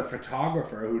Julie, the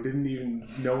photographer, who didn't even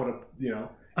know what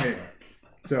anyway.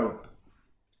 So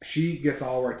she gets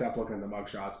all worked up looking at the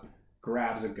mugshots,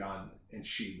 grabs a gun, and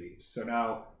she leaves. So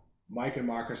now Mike and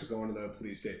Marcus are going to the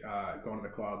going to the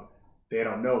club. They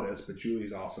don't know this, but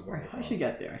Julie's also going to the club. How did she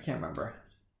get there? I can't remember.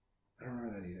 I don't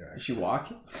remember that either. Actually. Did she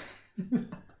walk?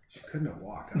 She couldn't have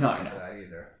walked. I don't remember that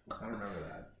either. I don't remember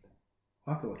that.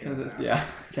 I'll have to look at it. Yeah.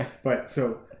 Okay. But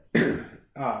so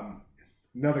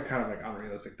another kind of like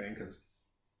unrealistic thing, because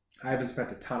I haven't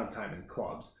spent a ton of time in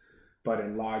clubs, but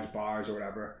in large bars or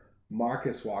whatever,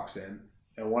 Marcus walks in,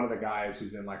 and one of the guys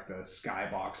who's in like the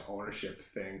Skybox ownership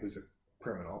thing, who's a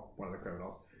criminal, one of the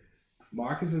criminals,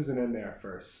 Marcus isn't in there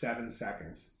for 7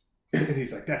 seconds, and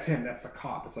he's like, "That's him. That's the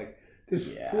cop." It's like there's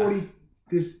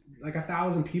like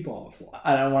 1,000 people on the floor.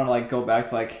 I don't want to like go back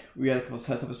to like we had a couple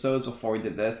test episodes before we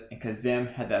did this, and Kazim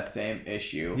had that same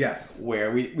issue. Yes,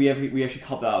 where we actually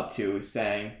called that out too,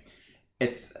 saying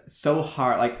it's so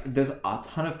hard. Like there's a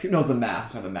ton of people. No, it's the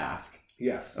mask.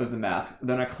 Yes. It was The Mask.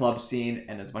 They're in a club scene,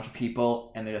 and there's a bunch of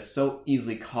people, and they just so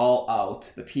easily call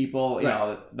out the people, you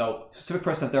know, the specific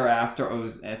person that they're after.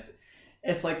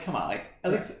 It's like, come on, like,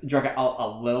 at least drag it out a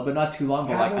little bit, not too long,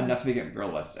 but like enough to make it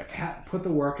realistic. Put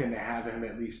the work in to have him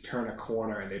at least turn a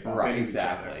corner and they bump into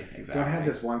exactly, each other. exactly. Don't have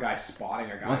this one guy spotting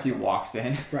a guy. Once he walks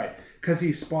in. Right. Because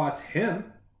he spots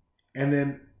him, and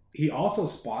then he also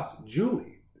spots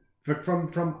Julie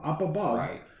from up above.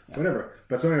 Right. Yeah. Whatever.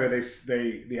 But so anyway,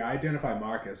 they identify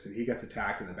Marcus, and he gets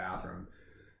attacked in the bathroom,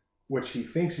 which he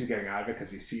thinks he's getting out of it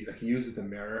because he uses the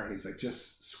mirror, and he's like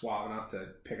just suave enough to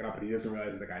pick it up, but he doesn't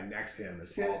realize that the guy next to him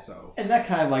is also. And that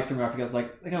kind of like threw me off because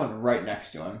like the guy went right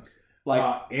next to him,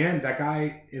 like, and that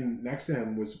guy next to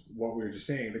him was what we were just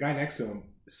saying. The guy next to him,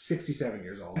 67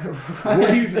 years old. Right. What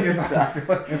do you think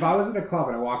if I was in a club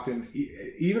and I walked in,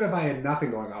 even if I had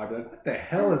nothing going on, I'd be like, what the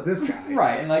hell is this guy?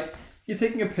 Right, and like you're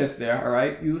taking a piss there, all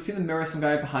right? You see in the mirror some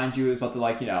guy behind you is about to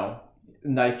like, you know,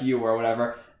 knife you or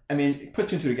whatever. I mean, put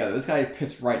two and two together. This guy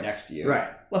pissed right next to you. Right.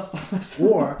 Let's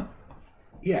Or,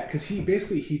 yeah, because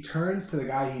he turns to the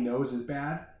guy he knows is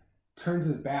bad, turns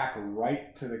his back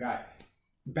right to the guy.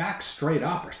 Back straight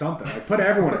up or something. Like, put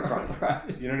everyone in front of you.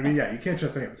 Right. You know what I mean? Yeah, you can't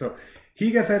trust anyone. So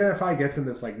he gets identified, gets in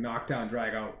this like knockdown,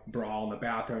 drag out brawl in the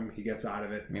bathroom. He gets out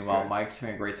of it. Meanwhile, Mike's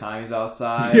having a great time. He's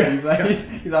outside. Yeah. He's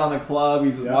out in the club.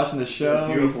 He's watching the show.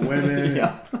 Beautiful women.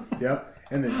 Yep. Yep.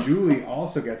 And then Julie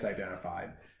also gets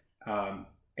identified.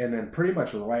 And then pretty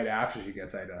much right after she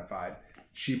gets identified,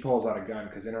 she pulls out a gun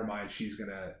because in her mind she's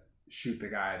gonna shoot the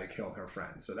guy that killed her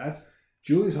friend. So that's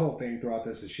Julie's whole thing throughout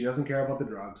this is she doesn't care about the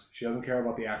drugs. She doesn't care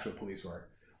about the actual police work,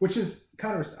 which is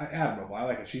kind of admirable. I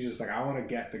like it. She's just like, I want to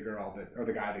get the girl or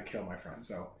the guy that killed my friend.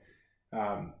 So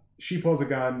she pulls a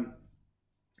gun.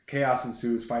 Chaos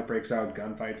ensues. Fight breaks out.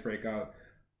 Gunfights break out.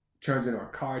 Turns into a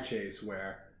car chase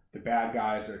where the bad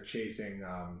guys are chasing.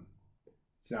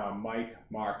 It's now Mike,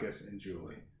 Marcus, and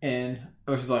Julie. And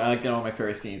which is like, I like one of my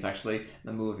favorite scenes actually in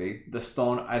the movie, the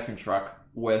stone ice cream truck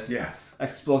with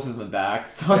explosives in the back.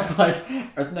 So it's like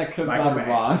everything that could have gone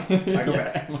wrong. Michael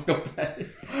Bay. Michael Bay.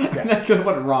 Everything that could have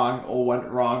went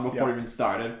wrong before it even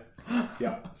started.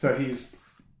 Yeah. So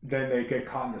then they get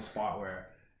caught in the spot where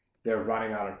they're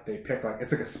running out of. They pick like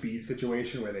it's like a speed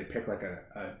situation where they pick like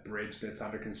a bridge that's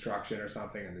under construction or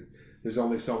something, and there's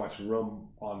only so much room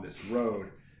on this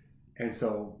road. And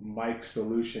so Mike's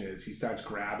solution is he starts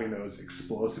grabbing those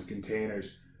explosive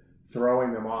containers,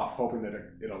 throwing them off, hoping that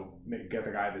it'll get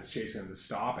the guy that's chasing him to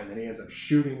stop. And then he ends up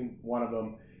shooting one of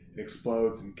them. It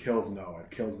explodes and kills Noah.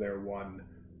 It kills the one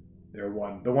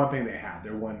thing they had,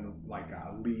 their one like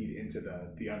lead into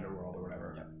the underworld or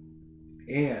whatever.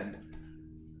 Yep. And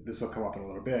this will come up in a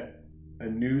little bit. A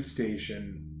news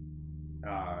station,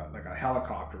 like a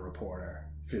helicopter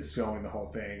reporter, is filming the whole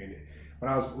thing and.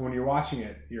 When you're watching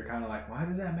it, you're kind of like, why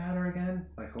does that matter again?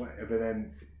 Like, what? But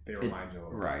then they remind you a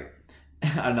little bit. Right.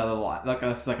 Another line. Like,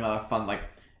 this is like another fun, like,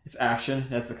 it's action,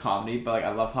 it's a comedy, but like, I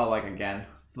love how, like, again,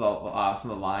 some of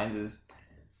the lines is,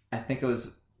 I think it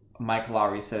was Mike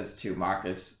Lowry says to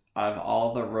Marcus, out of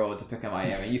all the road to pick in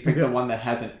Miami, you pick the one that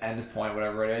has an end point,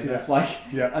 whatever it is. Yeah. It's like,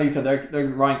 like you said, they're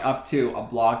running up to a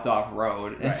blocked off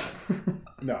road. It's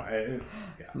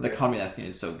the comedy in that scene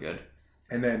is so good.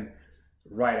 And then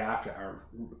right after, or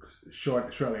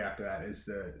shortly after that, is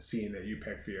the scene that you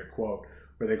picked for your quote,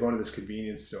 where they go into this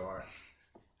convenience store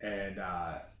and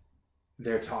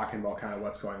they're talking about kind of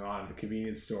what's going on. The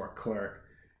convenience store clerk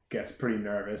gets pretty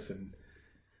nervous and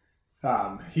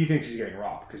he thinks he's getting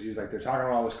robbed because he's like, they're talking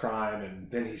about all this crime, and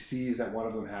then he sees that one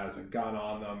of them has a gun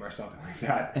on them or something like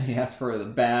that. And he asks for the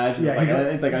badge. And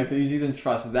it's like he doesn't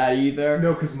trust that either.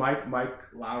 No, because Mike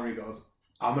Lowry goes,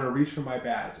 I'm going to reach for my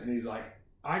badge. And he's like,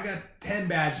 I got 10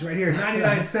 badges right here,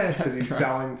 99 cents, because he's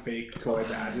selling fake toy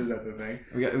badges at the thing.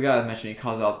 We got to mention he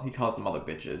calls them other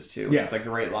bitches too. Yes. It's a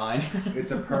great line. It's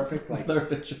a perfect like other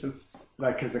bitches.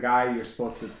 Like, because the guy's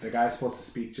supposed to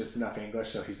speak just enough English,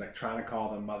 so he's like trying to call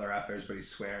them mother effers, but he's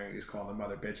swearing, he's calling them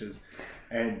mother bitches.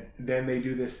 And then they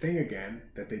do this thing again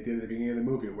that they did at the beginning of the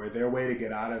movie, where their way to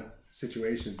get out of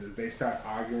situations is they start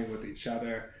arguing with each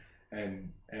other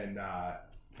and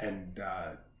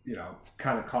you know,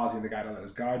 kind of causing the guy to let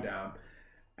his guard down.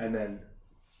 And then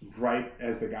right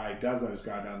as the guy does let his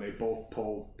guard down, they both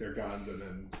pull their guns, and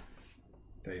then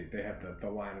they have the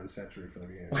line of the century for the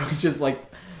beginning. Which is like,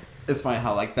 it's funny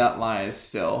how like that line is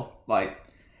still like,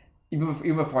 even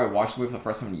before I watched the movie for the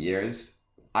first time in years,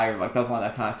 I like that's the line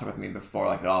that kind of stuck with me before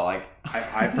like it all like.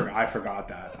 I forgot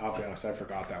that. I'll be honest, I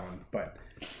forgot that one, but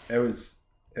it's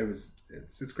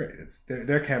great. It's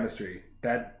their chemistry.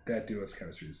 That duo's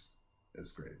chemistry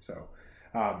is great. So,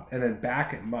 and then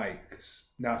back at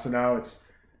Mike's now. So now it's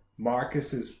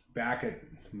Marcus is back at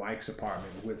Mike's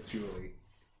apartment with Julie,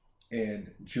 and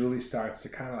Julie starts to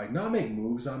kind of like not make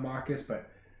moves on Marcus, but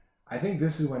I think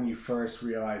this is when you first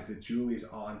realize that Julie's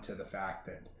on to the fact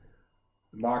that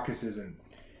Marcus isn't,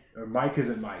 or Mike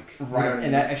isn't Mike. Right, You know what I and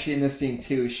mean? actually in this scene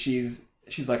too, she's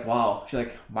like, wow, she's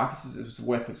like, Marcus is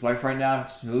with his wife right now,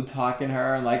 smooth talking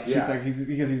her, and like she's Yeah. like,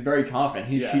 because he's very confident.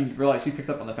 She picks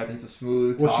up on the fact that he's a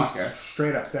smooth Well, talker. she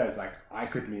straight up says like, I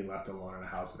couldn't be left alone in a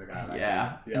house with a guy like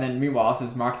Yeah. you. And then meanwhile, this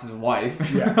is Marcus's wife.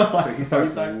 Yeah, Like, so he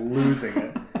starts losing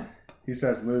it. He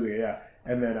starts losing it, yeah.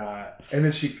 And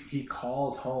then he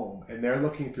calls home, and they're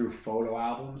looking through photo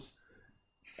albums,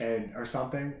 or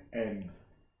something, and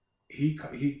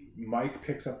Mike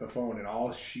picks up the phone, and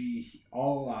all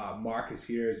Marcus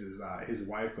hears is his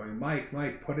wife going, Mike,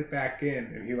 put it back in,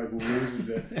 and he like loses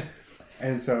it.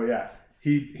 And so yeah,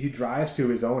 he drives to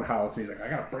his own house, and he's like, I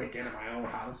gotta break into my own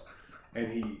house. And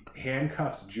he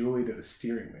handcuffs Julie to the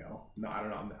steering wheel. No, I don't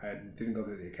know. I didn't go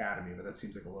through the academy, but that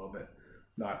seems like a little bit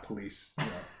not police,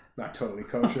 not totally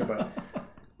kosher. But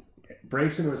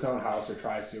breaks into his own house, or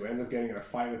tries to. Ends up getting in a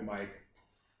fight with Mike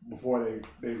before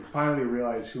they finally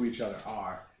realize who each other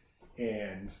are.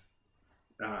 And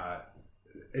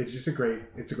it's just a great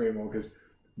moment because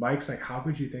Mike's like, how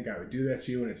could you think I would do that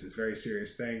to you? And it's this very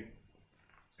serious thing.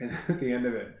 And at the end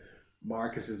of it,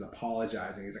 Marcus is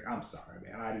apologizing. He's like, I'm sorry,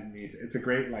 man. I didn't mean to. It's a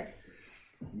great, like,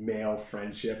 male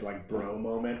friendship, like, bro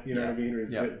moment. You know what I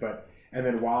mean? But and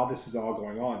then while this is all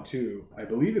going on, too, I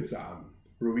believe it's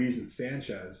Ruiz and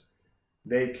Sanchez,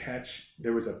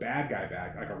 there was a bad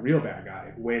guy like a real bad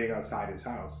guy, waiting outside his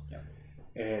house. Yep.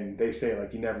 And they say,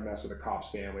 like, you never mess with a cop's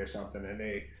family or something. And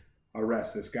they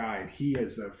arrest this guy. And he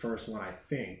is the first one, I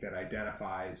think,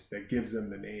 that gives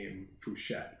him the name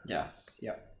Fouchette. Yes.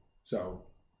 Yep. So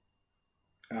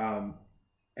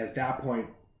at that point,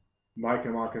 Mike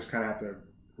and Marcus kind of have to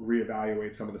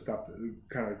reevaluate some of the stuff,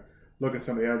 kind of look at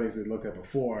some of the other things they looked at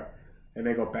before, and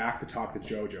they go back to talk to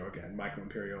JoJo again, Michael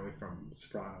Imperioli from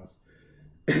Sopranos.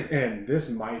 And this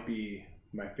might be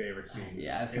my favorite scene.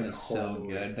 Yeah, this in one the is whole so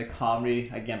movie. good. The comedy,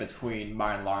 again, between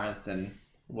Martin Lawrence and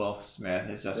Will Smith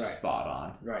is just spot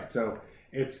on. Right. So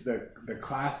it's the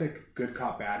classic good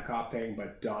cop, bad cop thing,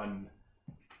 but done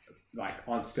like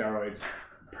on steroids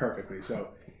perfectly. So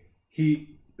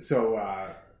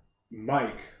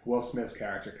Mike, Will Smith's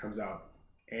character, comes out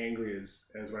angry as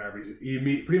whatever. He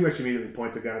pretty much immediately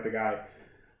points a gun at the guy,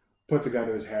 puts a gun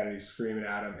to his head, and he's screaming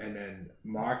at him. And then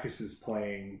Marcus is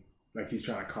playing like he's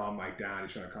trying to calm Mike down.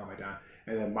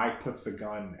 And then Mike puts the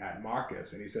gun at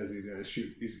Marcus, and he says he's going to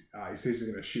shoot. He says he's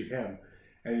going to shoot him.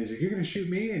 And he's like, "You're going to shoot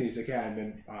me?" And he's like, "Yeah." And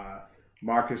then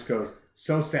Marcus goes,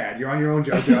 "So sad. You're on your own,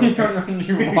 JoJo."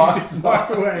 He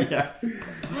walks away. Yes.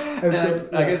 And so,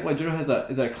 I guess what JoJo has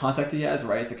is a contact he has,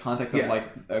 right? It's a contact of Yes.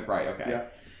 right, okay. Yeah.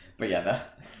 But yeah,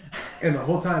 that. And the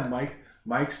whole time,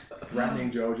 Mike's threatening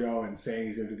JoJo and saying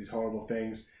he's going to do these horrible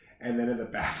things. And then in the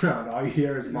background, all you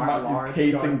hear is Martin Lawrence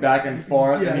He's pacing back and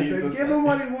forth. Yeah, and he's he's like, just give him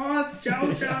what he wants,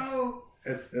 JoJo.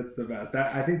 It's the best.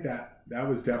 I think that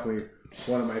was definitely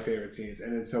one of my favorite scenes.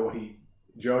 And then so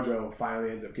JoJo finally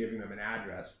ends up giving them an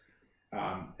address,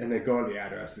 and they go to the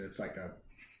address, and it's like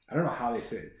I don't know how they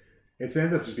say it. It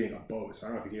ends up just being a boat. So I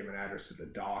don't know if he gave him an address to the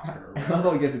dock or I whatever. love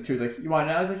how he gets it too. He's like, "You want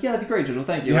it now?" I was like, "Yeah, that'd be great, JoJo.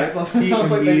 Thank you." Yeah, Right? he It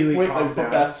sounds like they immediately flip calms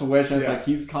that down. switch, and it's Yeah. like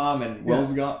he's calm and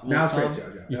Will's gone. Now it's great, calm.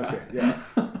 JoJo. That's great. Yeah.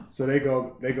 So they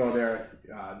go there.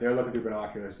 They're looking through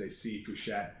binoculars. They see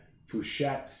Fouchette.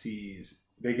 Fouchette sees.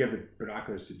 They give the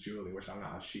binoculars to Julie, which I don't know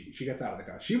how she gets out of the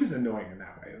car. She was annoying in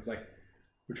that way. It was like,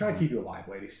 we're trying to keep you alive,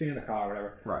 lady. Stay in the car, or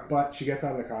whatever. Right. But she gets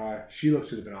out of the car. She looks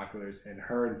through the binoculars, and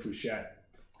her and Fouchette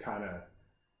kind of.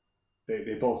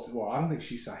 They both. Well, I don't think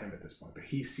she saw him at this point, but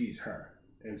he sees her,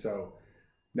 and so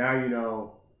now you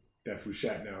know that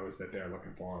Fouchette knows that they're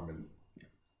looking for him and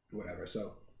whatever.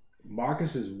 So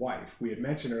Marcus's wife, we had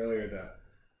mentioned earlier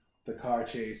the car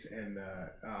chase and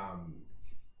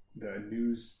the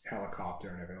news helicopter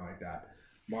and everything like that.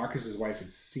 Marcus's wife had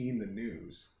seen the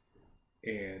news,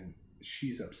 and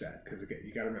she's upset because again,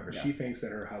 you got to remember, she thinks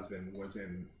that her husband was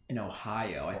in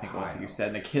Ohio, I think it was Ohio. what you said.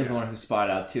 And the kid's the one who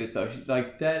spotted out too. So she's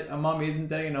like, "Dad, Mommy isn't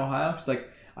Daddy in Ohio?" She's like,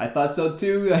 "I thought so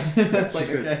too." That's like,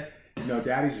 She said, okay. No,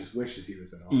 Daddy just wishes he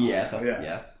was in Ohio. Yes,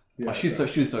 yes. Yeah, Oh, she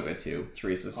was so good too.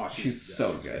 Teresa, she's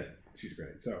so good. Great. She's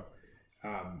great. So,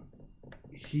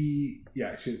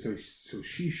 so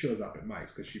she shows up at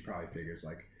Mike's because she probably figures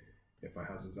like, if my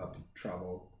husband's up to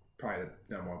trouble, probably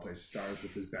the number one place to start is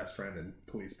with his best friend and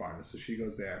police partner. So she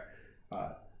goes there.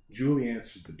 Julie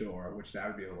answers the door, which that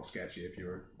would be a little sketchy if you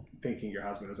were thinking your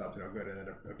husband was up to no good, and then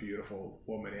a beautiful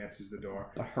woman answers the door.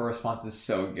 But her response is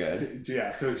so good.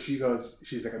 Yeah, so she goes,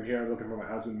 she's like, "I'm here looking for my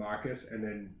husband, Marcus." And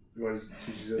then what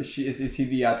is she? Is he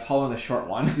the tall and the short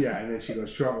one? Yeah, and then she goes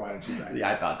short one, and she's like,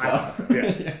 yeah, I thought so.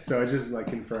 Yeah. So it just like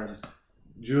confirms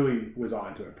Julie was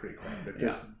onto it pretty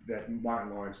quick that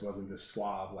Martin Lawrence wasn't this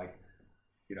suave, like,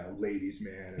 you know, ladies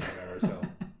man and whatever. So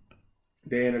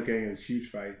they end up getting in this huge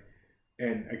fight.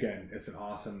 And again, it's an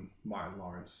awesome Martin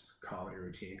Lawrence comedy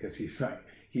routine because he's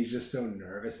just so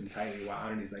nervous and tightly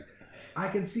wound, and he's like, I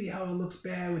can see how it looks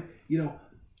bad when, you know,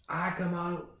 I come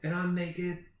out and I'm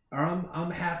naked, or I'm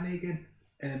half naked,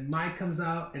 and then Mike comes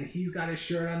out and he's got his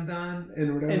shirt undone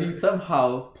and whatever. And he's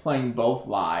somehow playing both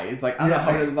lies. Like, I don't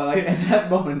know how to, but like in that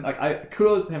moment, like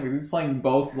kudos to him because he's playing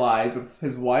both lies with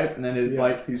his wife and then his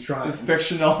he's trying. His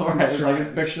fictional like his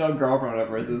fictional girlfriend or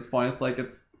whatever. At this point, it's like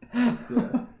it's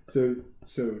yeah.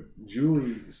 So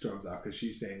Julie storms out because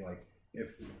she's saying like,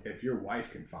 if your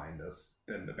wife can find us,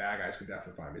 then the bad guys can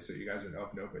definitely find me. So you guys are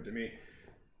no good to me.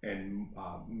 And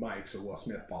Mike, so Will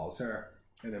Smith, follows her.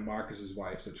 And then Marcus's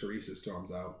wife, so Teresa,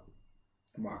 storms out.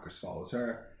 Marcus follows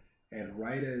her. And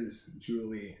right as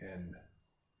Julie and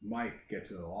Mike get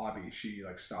to the lobby, she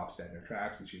like stops dead in her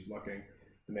tracks and she's looking.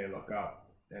 And they look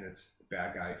up and it's the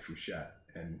bad guy Fouchette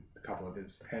and a couple of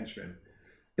his henchmen.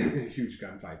 A huge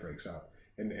gunfight breaks out.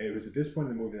 And it was at this point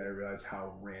in the movie that I realized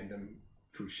how random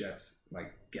Fouchette's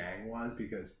like gang was,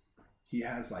 because he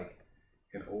has like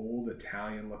an old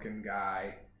Italian looking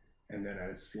guy and then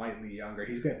a slightly younger.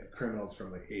 He's got criminals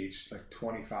from like age like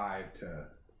 25 to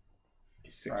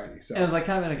 60. Right. So and it was like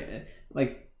kind of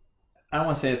like I don't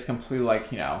want to say it's completely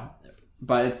like, you know,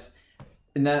 but it's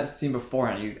in that scene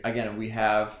beforehand. We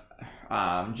have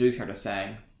Julie's character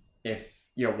saying, "If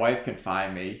your wife can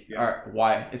find me, or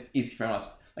why it's easy for us."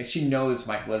 Like she knows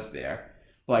Mike lives there.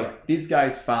 But, like these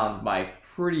guys found Mike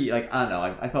pretty, like I don't know,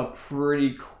 like I felt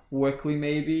pretty quickly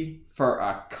maybe for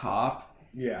a cop.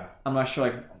 Yeah, I'm not sure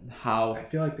like how. I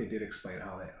feel like they did explain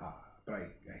how they, but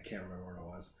I can't remember what it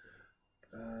was.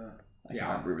 I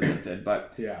can't remember what they did,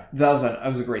 but yeah, that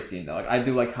was a great scene though. Like I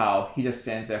do like how he just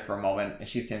stands there for a moment and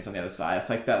she stands on the other side. It's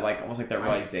like that, like almost like that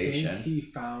realization. I think he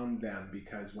found them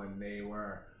because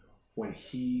when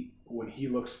he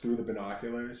looks through the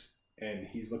binoculars and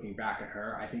he's looking back at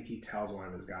her, I think he tells one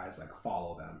of his guys like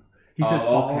follow them. He says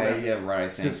follow them. Yeah, right. I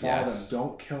think he says follow them.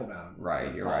 Don't kill them.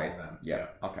 Right, you're right. Them. Yeah.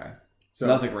 Okay. So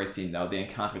that was a great scene though. The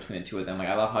encounter between the two of them. Like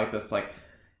I love how like this like.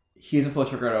 He doesn't pull the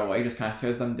trigger right away, he just kind of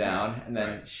stares them down, and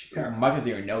then Mike doesn't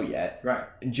even know yet. Right.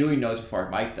 And Julie knows before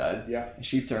Mike does. Yeah. And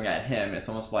she's staring at him. It's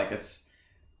almost like it's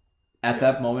at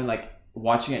that moment, like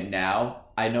watching it now.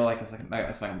 I know, like it's like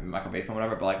a Michael Bay film,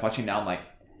 whatever. But like watching now, I'm like,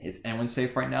 is anyone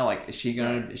safe right now? Like, is she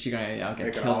gonna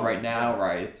get killed right now?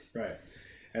 Right. It's right.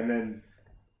 And then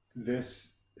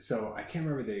this. So I can't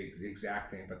remember the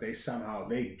exact thing, but they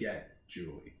get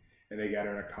Julie. And they get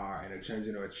her in a car, and it turns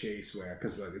into a chase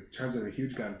because like, it turns into a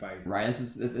huge gunfight. Right, this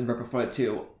is right before it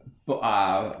too. But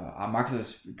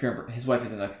Marcus's his wife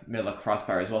is in the middle of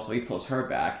crossfire as well, so he pulls her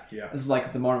back. Yeah. This is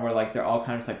like the moment where like they're all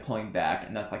kind of just like pulling back,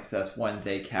 and that's when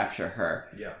they capture her.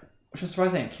 Yeah. Which I'm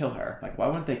surprised they didn't kill her. Like, why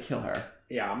wouldn't they kill her?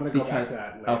 Yeah, I'm gonna go back to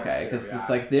that later. Okay, because it's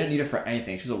like they didn't need her for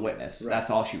anything. She's a witness. Right. That's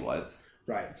all she was.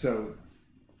 Right. So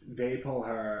they pull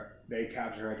her. They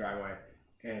capture her driveway,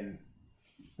 and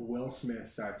Will Smith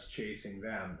starts chasing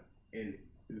them. And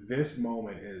this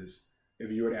moment is,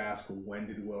 if you were to ask when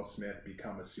did Will Smith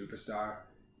become a superstar,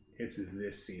 it's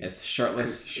this scene. It's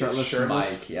shirtless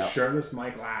Mike. Yeah. Shirtless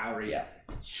Mike Lowry. Yeah.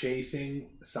 Chasing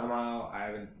somehow. I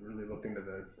haven't really looked into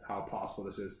how possible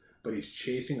this is, but he's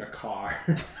chasing a car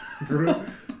through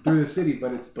the city,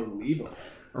 but it's believable.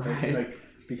 Right. Like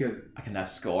because and that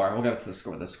score. We'll get to the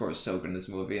score. The score is so good in this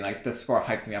movie. And like the score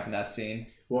hyped me up in that scene.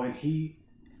 Well, and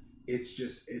it's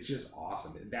just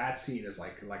awesome. That scene is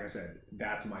like I said,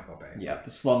 that's Michael Bay. Yeah, the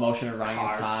slow motion of running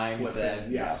in times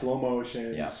flipping, and slow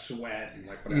motion, sweat, and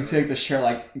like whatever. You can see like the shirt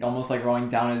like almost like rolling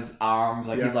down his arms,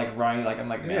 like he's like running. Like I'm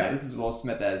like, man, this is Will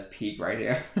Smith at his peak right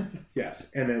here.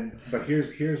 Yes, and then but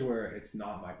here's where it's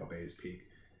not Michael Bay's peak.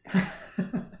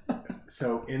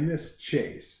 So in this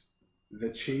chase, the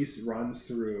chase runs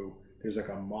through. There's like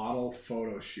a model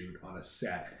photo shoot on a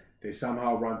set. They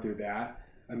somehow run through that.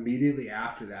 Immediately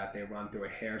after that, they run through a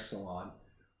hair salon,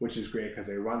 which is great because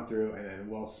they run through, and then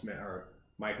Will Smith or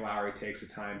Mike Lowry takes the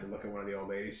time to look at one of the old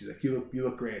ladies. She's like, "You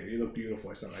look great," or "You look beautiful,"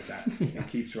 or something like that. Yes. And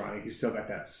keeps running. He's still got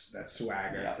that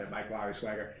swagger, that Mike Lowry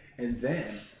swagger. And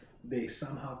then they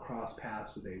somehow cross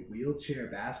paths with a wheelchair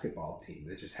basketball team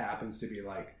that just happens to be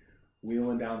like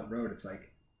wheeling down the road. It's like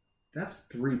that's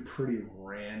three pretty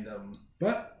random,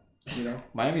 but. You know,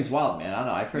 Miami's wild, man. I don't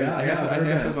know. I heard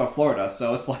it's about Florida,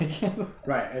 so it's like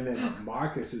right. And then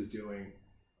Marcus is doing.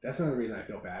 That's another reason I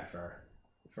feel bad for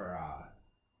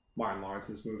Martin Lawrence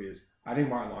in this movie is I think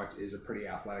Martin Lawrence is a pretty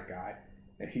athletic guy,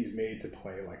 and he's made to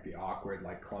play like the awkward,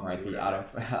 like clumsy, right, the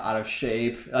out of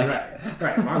shape, like...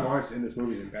 right. Martin Lawrence in this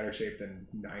movie is in better shape than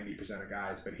 90% of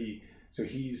guys, but he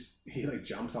like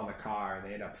jumps on the car and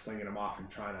they end up flinging him off and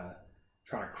trying to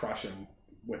crush him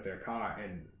with their car,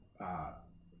 and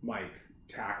Mike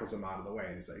tackles him out of the way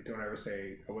and he's like, "Don't ever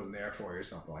say I wasn't there for you," or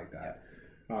something like that.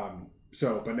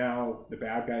 But now the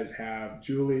bad guys have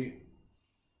Julie.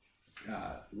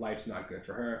 Life's not good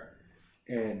for her,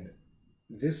 and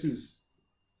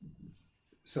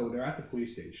so they're at the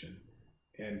police station,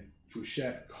 and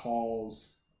Fouchette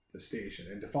calls the station.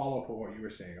 And to follow up on what you were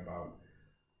saying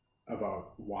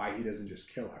about why he doesn't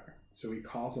just kill her, so he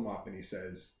calls him up and he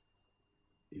says,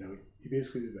 he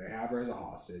basically says, "I have her as a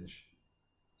hostage.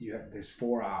 There's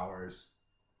 4 hours,"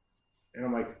 and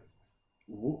I'm like,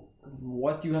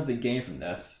 what do you have to gain from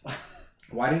this?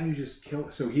 Why didn't you just kill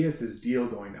her? So he has this deal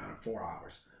going down in 4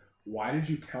 hours. Why did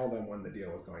you tell them when the deal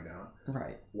was going down?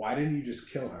 Right. Why didn't you just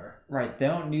kill her? Right. They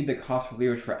don't need the cops for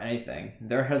leverage for anything.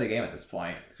 They're ahead of the game at this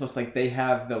point. So it's like they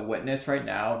have the witness right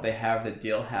now. They have the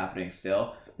deal happening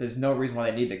still. There's no reason why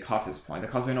they need the cops at this point. The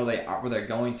cops don't know where they're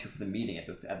going to for the meeting at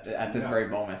this very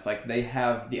moment. It's like they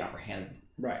have the upper hand.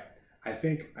 Right. I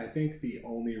think the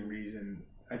only reason,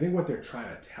 I think what they're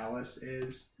trying to tell us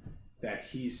is that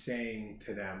he's saying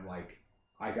to them, like,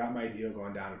 "I got my deal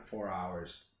going down in 4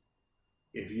 hours.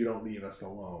 If you don't leave us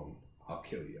alone, I'll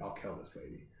kill you. I'll kill this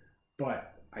lady."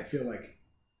 But I feel like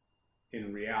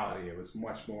in reality, it was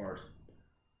much more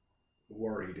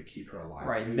worry to keep her alive.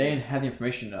 Right. They didn't have the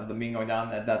information of the meeting going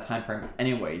down at that time frame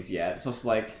anyways yet. So it's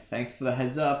like, thanks for the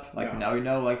heads up. Like, now we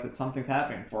know like that something's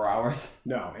happening in 4 hours.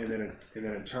 No, and then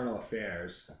Internal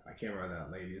Affairs, I can't remember that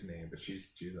lady's name, but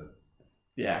she's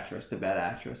the actress, the bad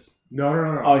actress. No. Oh,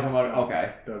 you're talking about,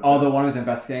 okay. The one who's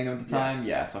investigating them at the time?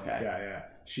 Yes, okay. Yeah.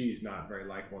 She's not very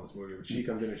likable in this movie, but she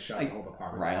comes in and shuts the whole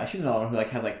department. Right, like she's another one who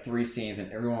like has like 3 scenes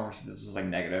and everyone receives this is like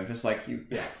negative. Just like you.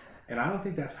 Yeah. And I don't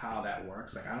think that's how that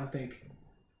works. Like, I don't think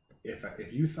if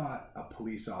you thought a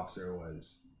police officer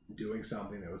was doing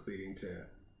something that was leading to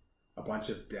a bunch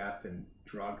of death and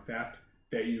drug theft,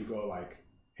 that you go like,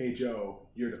 "Hey Joe,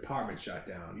 your department shut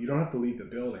down. You don't have to leave the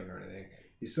building or anything.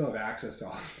 You still have access to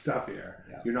all this stuff here.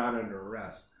 Yeah. You're not under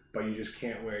arrest, but you just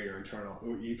can't wear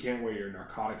you can't wear your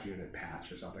narcotics unit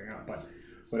patch or something." But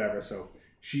whatever. So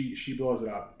she blows it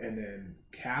up, and then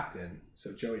Captain,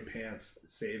 so Joey Pants,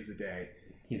 saves the day.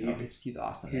 He's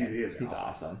awesome. He's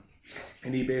awesome.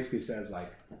 And he basically says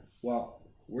like, "Well,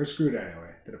 we're screwed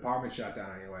anyway. The department shut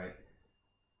down anyway."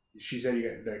 She said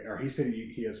he said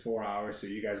he has 4 hours, so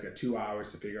you guys got 2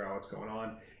 hours to figure out what's going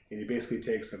on. And he basically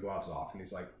takes the gloves off, and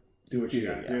he's like, "Do what you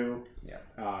gotta do." Yeah.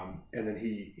 And then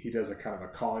he does a kind of a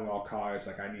calling all cars,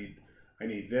 like, I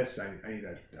need this, I need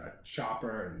a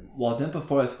chopper. And well, then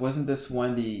before this, wasn't this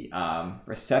when the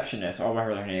receptionist, or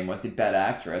whatever her name was, the bad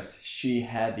actress, she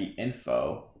had the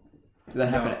info? Did that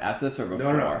happen after this or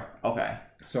before? No. Okay.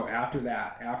 So after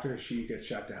that, after she gets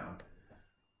shut down,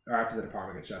 or after the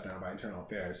department gets shut down by Internal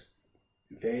Affairs,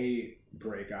 they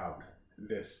break out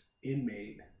this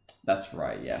inmate. That's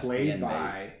right, yes. Played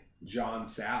by John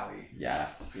Sally.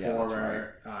 Yes.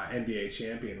 Former NBA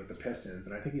champion with the Pistons,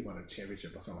 and I think he won a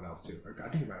championship with someone else too.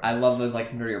 I love those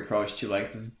like nerdy approach too.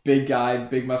 Like this big guy,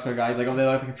 big muscular guy. He's like over there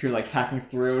on the computer, like hacking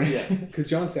through. Yeah, because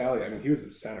John Sally, I mean, he was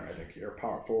a center, I think, or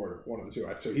power forward, one of the two.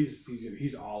 So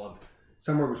he's all of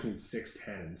somewhere between 6'10"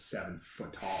 and 7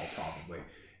 foot tall, probably.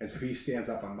 And so he stands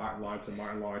up on Martin Lawrence, and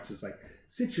Martin Lawrence is like,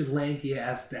 "Sit your lanky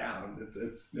ass down."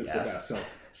 It's the best. So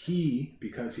he,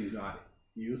 because he's not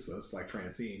useless like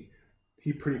Francine,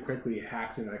 he pretty quickly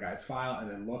hacks into the guy's file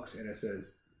and then looks, and it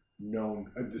says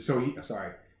known.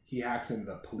 He hacks into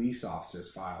the police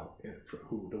officer's file,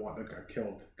 the one that got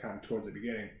killed kind of towards the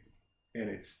beginning, and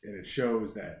it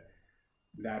shows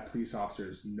that police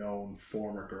officer's known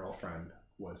former girlfriend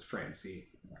was Francine.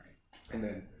 And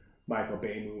then Michael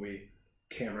Bay movie,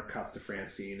 camera cuts to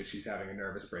Francine and she's having a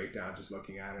nervous breakdown just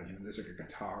looking at it, and there's like a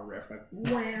guitar riff like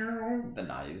wow. The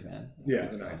 90s, man. Yeah,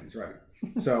 the 90s, right.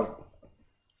 So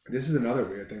this is another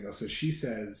weird thing though. So she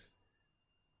says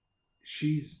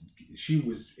she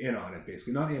was in on it,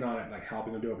 basically. Not in on it like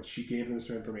helping them do it, but she gave them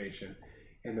some information.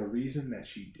 And the reason that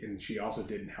she also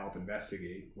didn't help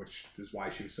investigate, which is why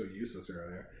she was so useless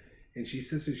earlier. And she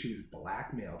says that she was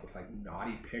blackmailed with like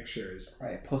naughty pictures.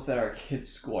 Right, posted at our kid's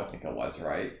school, I think it was,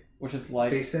 right? Which is like,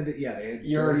 they said that they had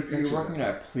you're working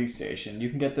at a police station.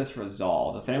 You can get this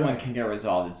resolved. If anyone can get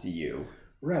resolved, it's you.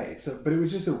 Right. So, but it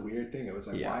was just a weird thing. It was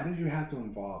like, why did you have to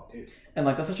involve it? And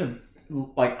like that's such a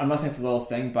I'm not saying it's a little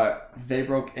thing, but they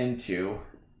broke into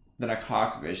the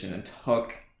narcotics division and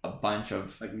took a bunch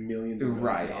of like millions of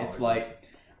dollars. It's like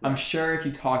I'm sure if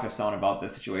you talk to someone about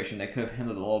this situation, they could have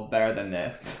handled it a little better than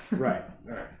this. Right.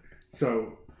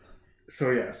 So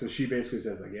she basically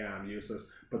says like, yeah, I'm useless.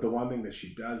 But the one thing that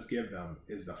she does give them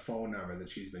is the phone number that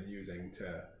she's been using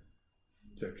to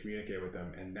communicate with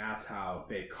them, and that's how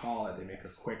they call it. They make a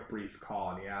quick, brief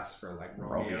call, and he asks for like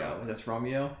Romeo. That's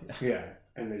Romeo. Yeah,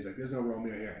 and he's like, "There's no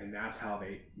Romeo here," and that's how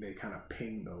they kind of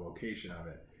ping the location of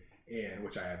it, and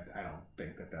which I don't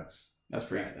think that's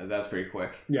pretty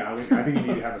quick. Yeah, I mean, I think you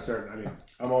need to have a certain. I mean,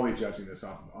 I'm only judging this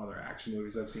off of other action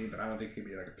movies I've seen, but I don't think it can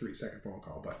be like a 3-second phone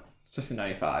call. But it's just a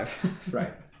 95.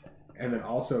 Right, and then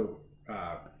also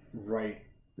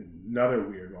another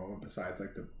weird moment besides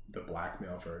like the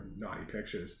blackmail for naughty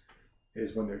pictures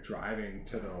is when they're driving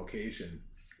to the location.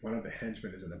 One of the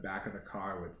henchmen is in the back of the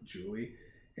car with Julie,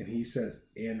 and he says,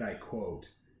 and I quote,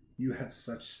 "You have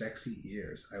such sexy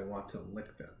ears. I want to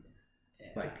lick them." Yeah.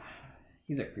 Like,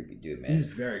 he's a creepy dude, man. He's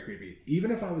very creepy.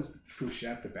 Even if I was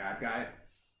Fouchette, the bad guy,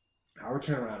 I would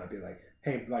turn around and be like,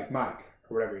 "Hey, like Mike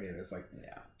or whatever your name is, like,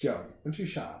 yeah, Joe, why don't you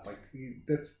shut up? Like,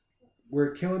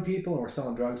 we're killing people and we're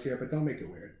selling drugs here, but don't make it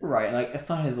weird." Right, like it's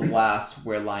not his last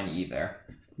weird line either.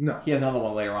 No, he has another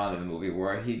one later on in the movie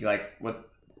where he like with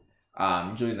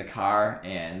Julie in the car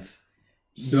and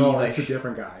that's a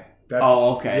different guy. That's,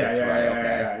 okay,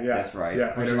 yeah. That's right.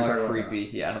 Yeah, which is another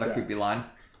creepy, creepy line.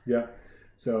 Yeah.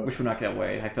 So which would not get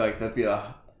away. I feel like that'd be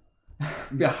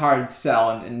a hard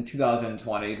sell in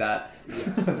 2020. That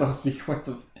that's a sequence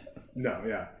of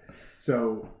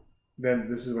So then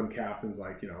this is when Captain's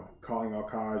like, calling all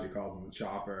cars. He calls them the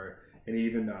chopper, and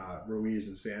even Ruiz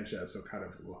and Sanchez. So kind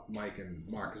of Mike and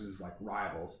Marcus's like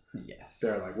rivals. Yes,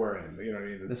 they're like, we're in. You know what I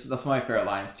mean? That's one of my favorite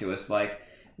lines too. It's like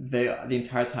the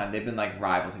entire time they've been like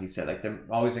rivals, like you said. Like they're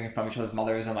always making fun of each other's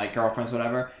mothers and like girlfriends,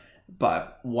 whatever.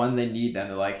 But when they need them,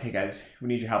 they're like, "Hey guys, we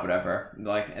need your help, whatever."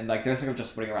 And they're sort of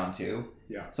just splitting around too.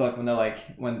 Yeah. So like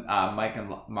when Mike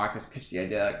and Marcus pitch the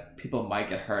idea, like people might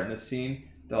get hurt in this scene,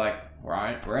 they're like,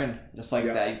 we're in. Just like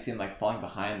that, you see them like falling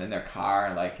behind in their car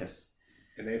and like it's.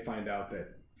 And they find out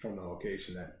that from the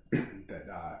location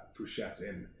that Fouchette's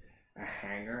in a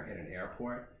hangar in an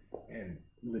airport, and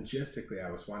logistically,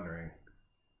 I was wondering,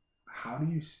 how do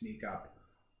you sneak up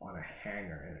on a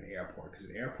hangar in an airport? Because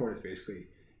an airport is basically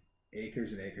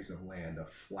acres and acres of land, of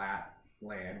flat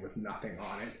land with nothing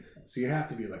on it. So you'd have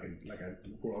to be like a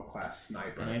world-class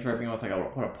sniper. And you're driving with like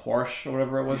a Porsche or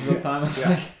whatever it was at the time. It's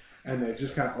like, and it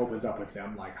just kind of opens up with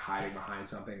them like hiding behind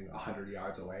something 100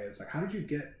 yards away. It's like, how did you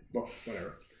get? Well,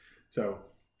 whatever. So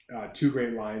two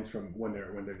great lines from when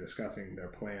they're discussing their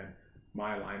plan.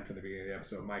 My line from the beginning of the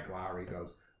episode, Mike Lowry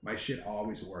goes, "My shit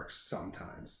always works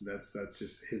sometimes." That's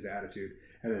just his attitude.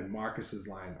 And then Marcus's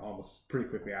line almost pretty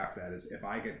quickly after that is, "If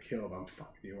I get killed, I'm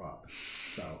fucking you up."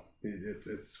 So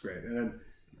it's great. And then,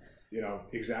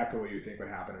 exactly what you think would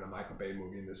happen in a Michael Bay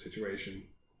movie in this situation.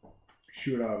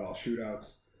 Shootout of all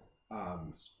shootouts.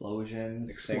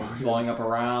 Explosions, things blowing up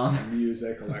around.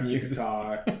 Music, electric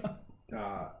guitar.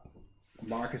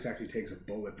 Marcus actually takes a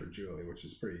bullet for Julie, which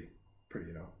is pretty,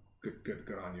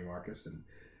 good on you, Marcus. And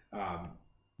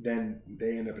then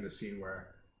they end up in a scene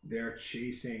where they're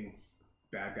chasing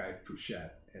bad guy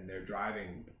Fouchette, and they're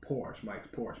driving Porsche, Mike's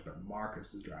Porsche, but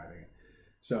Marcus is driving it.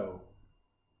 So,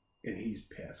 and he's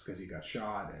pissed because he got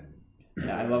shot. And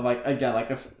I love like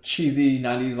this cheesy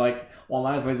 90s like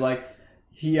one-liners where he's like,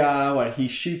 he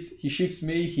shoots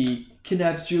me, he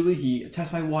kidnaps Julie, he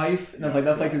attacks my wife, and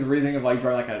that's like his reasoning of like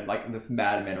driving like this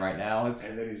madman right now. And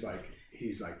then he's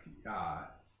like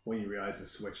when you realize the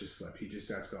switch is flipped, he just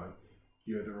starts going,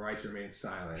 "You have the right to remain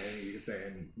silent." And you can say,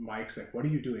 and Mike's like, "What are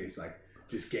you doing?" He's like,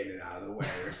 "Just getting it out of the way,"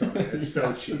 or something. It's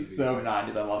so cheesy. It's so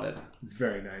 90s. I love it. It's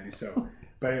very 90s. So,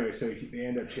 but anyway, so they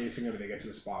end up chasing him, and they get to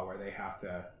a spot where they have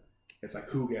to. It's like,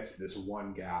 who gets to this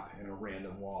one gap in a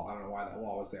random wall? I don't know why that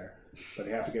wall was there, but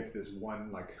they have to get to this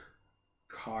one like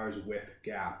car's width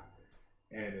gap,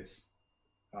 and it's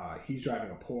he's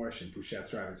driving a Porsche and Fouchette's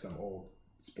driving some old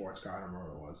sports car. I don't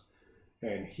remember what it was,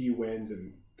 and he wins,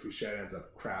 and Fouchette ends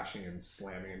up crashing and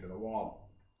slamming into the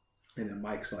wall, and then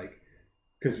Mike's like,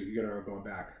 because you're gonna going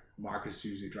back, Marcus is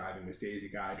usually driving this Daisy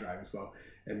guy driving slow,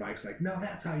 and Mike's like, "No,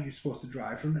 that's how you're supposed to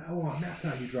drive from now on. That's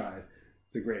how you drive."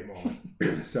 It's a great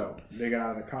moment. So they get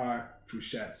out of the car.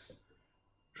 Fouchette's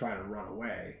trying to run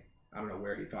away. I don't know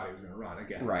where he thought he was going to run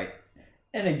again. Right.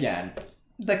 And again,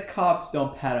 the cops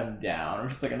don't pat him down.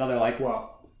 It's just like another like.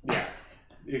 Well, yeah.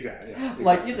 Exactly.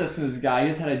 Like, you just this guy, he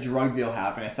just had a drug deal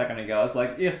happen a second ago. It's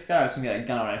like, this guy was going to get a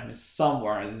gun on him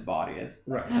somewhere in his body.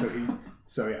 Right.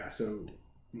 So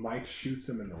Mike shoots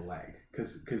him in the leg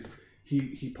because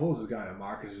he pulls his gun, and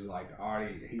Marcus is like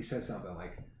he says something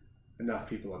like, enough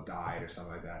people have died or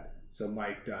something like that. So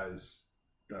Mike does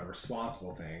the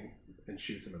responsible thing and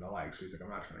shoots him in the leg. So he's like, I'm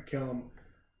not trying to kill him,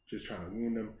 just trying to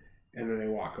wound him. And then they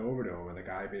walk over to him, and the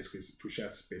guy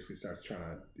Fouchette's basically starts trying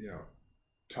to,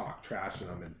 talk trash to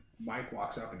them. And Mike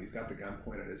walks up, and he's got the gun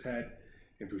pointed at his head,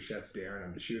 and Fouchette's daring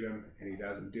him to shoot him, and he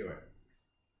doesn't do it.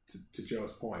 To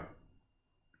Joe's point,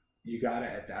 you gotta,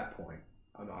 at that point,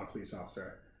 I'm not a police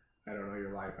officer. I don't know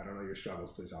your life. I don't know your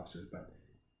struggles, police officers, but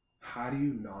how do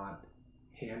you not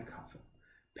handcuff him?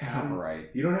 Pat him. Right.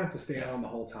 You don't have to stay on the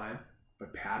whole time,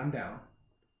 but pat him down,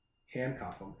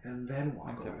 handcuff him, and then walk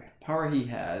That's away. the power he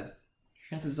has.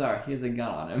 Chances are he has a gun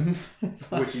on him.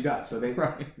 Which he does. So they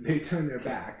Right. they turn their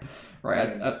back.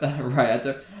 Right.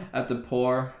 After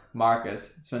poor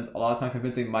Marcus spent a lot of time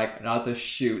convincing Mike not to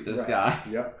shoot this guy.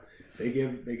 Yep. They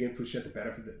give Fouchette the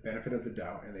benefit of the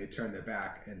doubt, and they turn their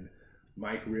back. And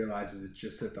Mike realizes it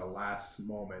just at the last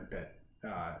moment that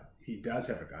he does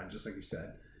have a gun, just like you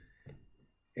said.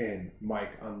 And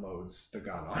Mike unloads the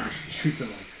gun on him. He shoots him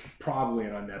probably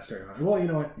an unnecessary amount. Well, you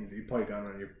know what? You play a gun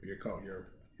on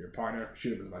your partner.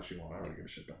 Shoot him as much as you want. I don't really give a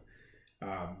shit. But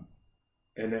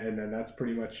and then that's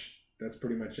pretty much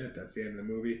it. That's the end of the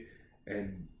movie.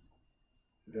 And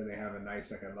then they have a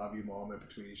nice I love you moment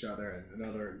between each other and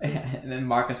another. And then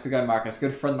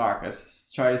good friend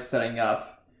Marcus, tries setting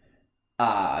up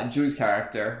Julie's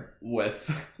character with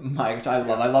Mike, which I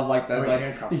love. I love that's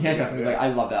he handcuffs him. He's I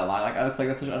love that line. That's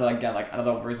such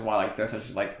another reason why they're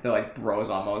such they're bros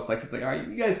almost. It's all right,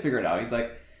 you guys figure it out. He's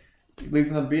leaves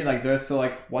them being they're still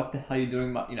what the hell are you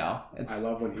doing? It's. I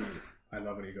love when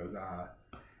he goes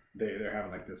they're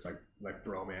having this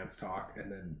bromance talk,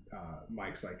 and then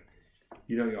Mike's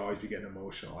you always be getting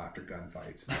emotional after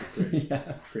gunfights. It's a great,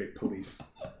 yes. great police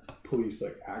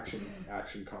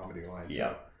action comedy line. Yeah.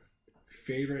 So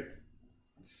favorite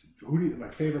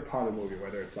part of the movie,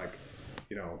 whether it's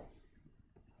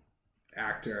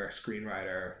actor,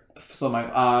 screenwriter. So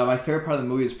my favorite part of the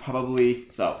movie is probably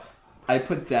I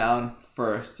put down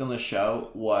first on the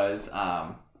show was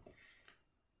I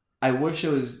wish it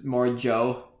was more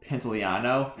Joe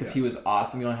Pantoliano because he was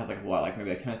awesome. He only has maybe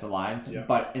 10 minutes of lines,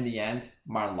 but in the end,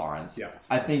 Martin Lawrence. Yeah,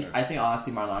 I think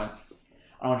honestly Martin Lawrence.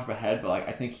 I don't want to jump ahead, but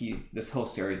I think this whole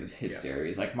series is his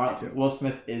series. Will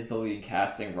Smith is the leading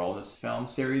casting role in this film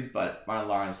series, but Martin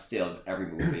Lawrence steals every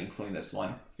movie, including this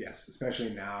one. Yes,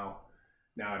 especially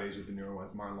nowadays with the newer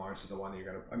ones. Martin Lawrence is the one that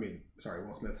you're gonna.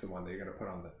 Will Smith's the one that you're gonna put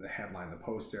on the headline, the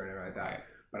poster, and everything like that. Right.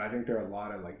 But I think there are a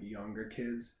lot of younger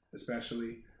kids,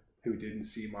 especially, who didn't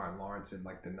see Martin Lawrence in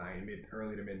the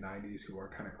early to mid '90s, who are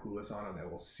kind of clueless on him, that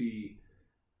will see,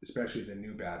 especially the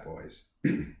new Bad Boys,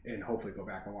 and hopefully go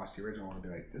back and watch the original one and be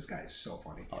this guy is so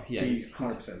funny. Oh yeah, he's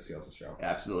 100% steals the show.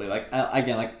 Absolutely.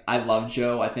 I love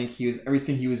Joe. I think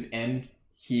everything he was in,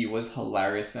 he was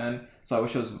hilarious in. So I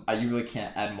wish you really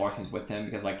can't add more scenes with him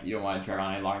because you don't want to drag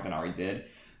on any longer than I already did.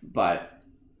 But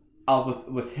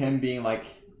with him being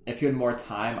if you had more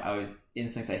time, I was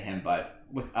instantly say him, but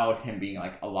without him being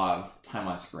a lot of time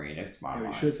on screen, it's Martin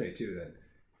Lawrence. We should say too that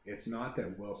it's not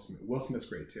that Will Smith's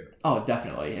great too. Oh,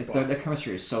 definitely. It's their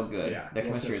chemistry is so good. Yeah, their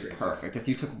chemistry is perfect. Too. If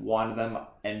you took one of them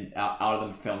and out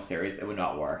of the film series, it would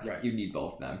not work. Right. You need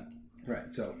both of them.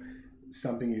 Right. So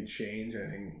something you'd change,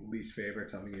 anything least favorite,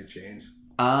 something you'd change?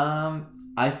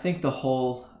 I think the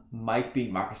whole Mike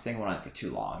being Marcus thing went on for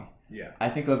too long. Yeah. I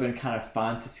think it would have been kind of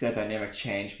fun to see that dynamic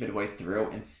change midway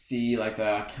through and see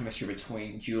the chemistry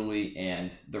between Julie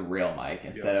and the real Mike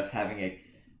instead of having it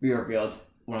be revealed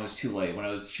when it was too late.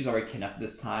 She's already kidnapped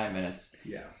this time, and it's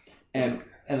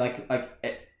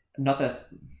not that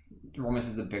romance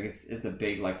is the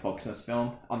big focus in this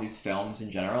film on these films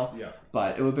in general. Yeah.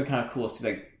 But it would be kind of cool to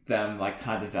see them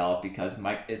kind of develop because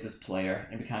Mike is this player,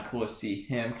 and it'd be kind of cool to see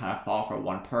him kind of fall for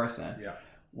one person. Yeah.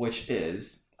 Which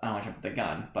is, I don't want to jump with the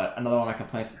gun, but another one of my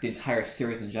complaints with the entire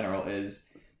series in general is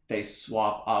they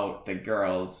swap out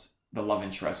the love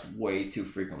interest way too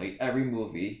frequently. Every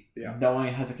movie, no one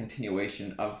has a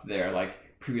continuation of their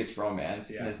previous romance,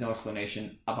 and there's no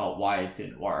explanation about why it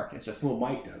didn't work. It's just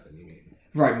Mike doesn't. You mean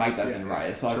right? Mike doesn't,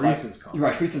 right? So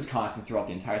Teresa's constant throughout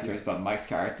the entire series, but Mike's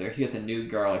character, he has a new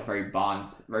girl,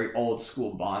 very old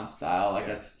school Bond style,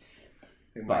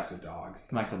 Mike's a dog.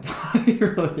 Mike's a dog. He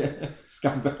really is.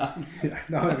 Scumbag.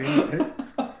 No, I mean,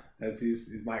 he's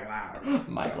Mike Lowry.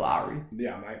 Mike Lowry.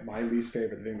 Yeah, my least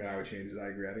favorite thing that I would change is I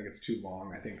agree. I think it's too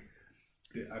long. I think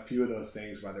a few of those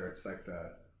things, whether it's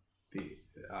the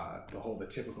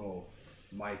typical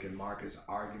Mike and Marcus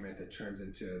argument that turns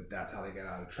into that's how they get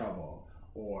out of trouble,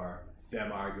 or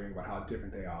them arguing about how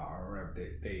different they are, or whatever.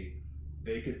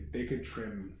 They could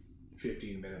trim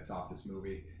 15 minutes off this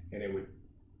movie, and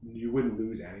you wouldn't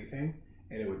lose anything,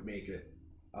 and it would make it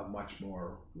a much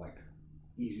more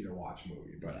easy to watch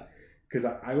movie. But because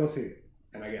I will say,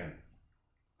 and again,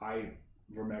 I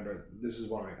remember this is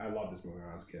I loved this movie when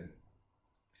I was a kid.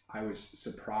 I was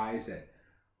surprised that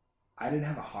I didn't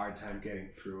have a hard time getting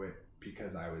through it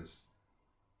because I was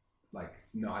like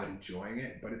not enjoying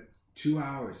it. But 2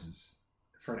 hours is,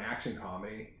 for an action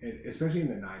comedy, especially in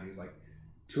the 90s, like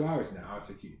 2 hours now, it's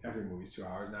like every movie's 2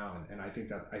 hours now. And I think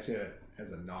that I say that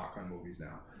as a knock on movies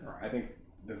now. Right. I think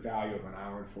the value of an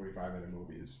hour and 45-minute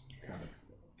movie is kind of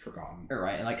forgotten.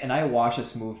 Right, and I watched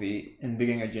this movie in the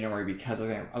beginning of January because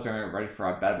I was going to get ready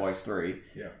for Bad Boys 3.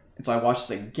 Yeah. And so I watched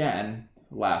this again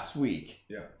last week.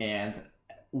 Yeah. And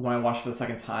when I watched it for the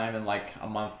second time in like a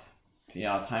month,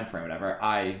 time frame, whatever,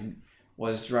 I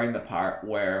was dreading the part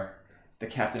where the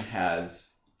captain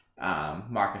has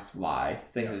Marcus lie,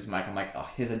 saying to his mic. I'm like, oh,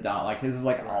 here's a down. Like, this is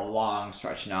like a long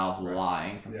stretch now of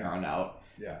lying from here on out.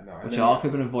 Yeah, no. Which all could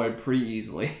have been avoided pretty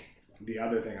easily. The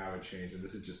other thing I would change, and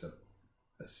this is just a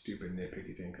stupid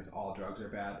nitpicky thing because all drugs are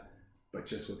bad, but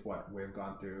just with what we've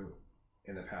gone through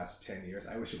in the past 10 years,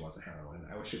 I wish it wasn't heroin.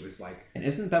 I wish it was like... And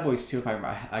isn't Bad Boys 2, if I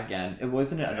remember, again, it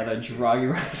wasn't another ecstasy.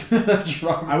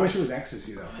 drug. I wish it was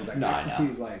ecstasy though, because like No, ecstasy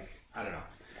is like, I don't know.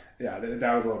 Yeah,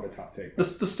 that was a little bit tough take. The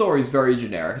story is very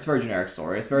generic. It's a very generic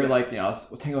story. It's very like,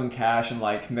 Tango and Cash and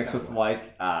like mixed with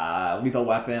like Lethal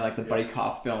Weapon, like the buddy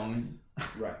cop film.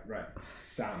 Right.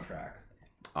 Soundtrack.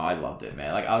 Oh, I loved it,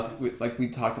 man. Like we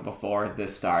talked about before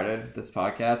this started, this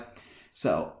podcast.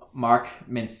 So Mark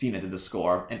Mancina did the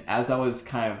score, and as I was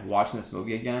kind of watching this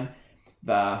movie again,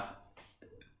 the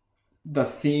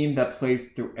theme that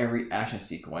plays through every action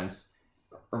sequence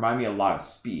remind me a lot of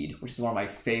Speed, which is one of my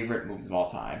favorite movies of all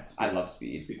time. I love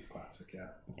Speed. Speed's classic, yeah.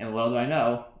 And little did I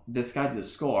know, this guy did the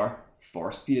score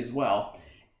for Speed as well.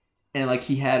 And like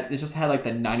it just had like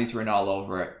the 90s written all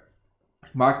over it.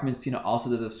 Mark Mancina also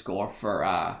did the score for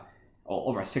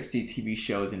over 60 TV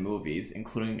shows and movies,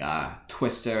 including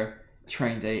Twister,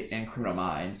 Train Day, and Criminal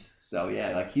Minds. So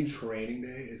yeah, like he's... Training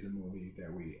Day is a movie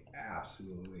that we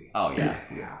absolutely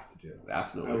have to do.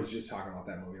 Absolutely. I was just talking about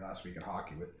that movie last week in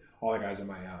hockey with all the guys on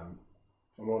my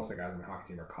most of the guys on my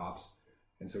hockey team are cops,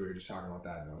 and so we were just talking about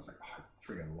that, and I was like, oh,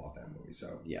 I freaking love that movie.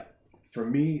 So yeah, for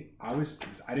me, I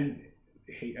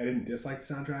didn't dislike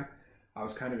the soundtrack. I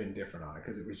was kind of indifferent on it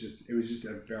because it was just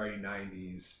a very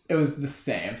 90s. It was the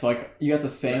same. So like you got the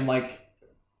same like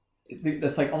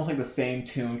it's like almost like the same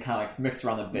tune kind of like mixed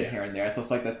around the bit here and there. So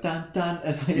it's like the dun dun.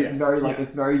 It's like it's very like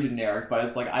it's very generic, but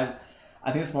it's like I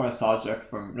think it's more nostalgic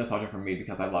for me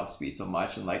because I love Speed so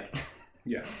much and like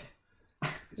yes.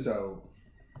 So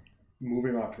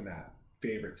moving on from that,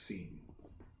 favorite scene.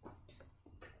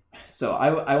 So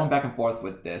I went back and forth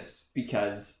with this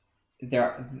because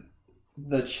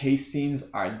the chase scenes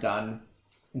are done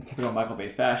in typical Michael Bay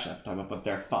fashion, but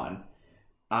they're fun.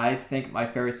 I think my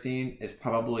favorite scene is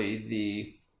probably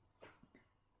the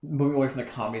moving away from the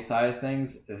comedy side of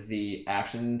things, the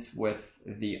actions with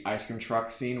the ice cream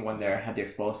truck scene when they had the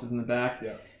explosives in the back.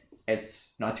 Yeah.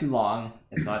 It's not too long.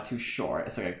 It's not too short.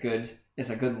 It's like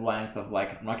a good length of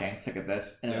like, I'm not getting sick of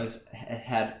this. And it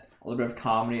had a little bit of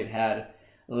comedy. It had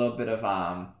a little bit of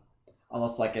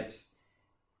almost like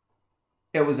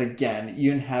it was, again,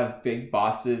 you didn't have big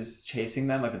bosses chasing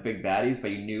them, like the big baddies,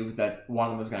 but you knew that one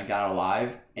of them was going to get out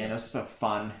alive. And it was just a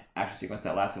fun action sequence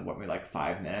that lasted, maybe like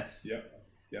 5 minutes. Yep.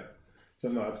 So,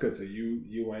 no, that's good. So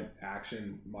you went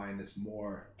action. Mine is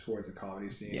more towards a comedy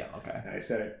scene. Yeah, okay. And I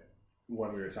said it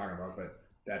when we were talking about, but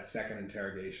that second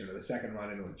interrogation or the second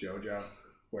run-in with JoJo,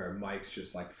 where Mike's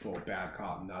just like full bad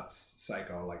cop, nuts,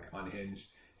 psycho, like unhinged,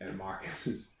 and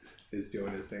Marcus is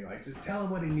doing his thing, like, just tell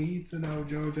him what he needs to know,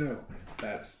 JoJo.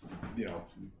 That's,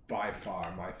 by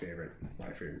far my favorite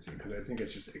scene, because I think it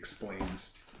just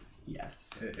explains. Yes.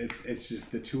 It's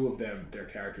just the two of them, their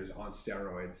characters on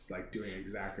steroids, like doing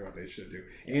exactly what they should do,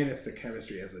 and it's the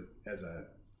chemistry as a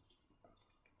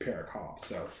pair of cops.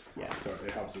 So yes. So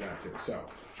it helps with that too. So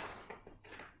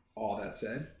all that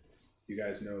said, you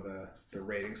guys know the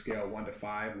rating scale 1 to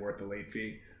 5, worth the late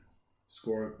fee.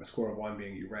 A score of 1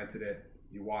 being you rented it.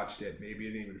 You watched it, maybe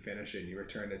you didn't even finish it, and you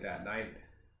returned it that night.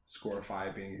 Score of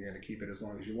 5 being you're going to keep it as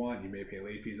long as you want. You may pay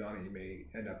late fees on it. You may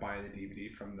end up buying the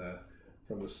DVD from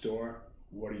the store.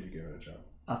 What are you giving it, Joe?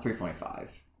 A 3.5.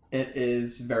 It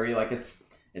is very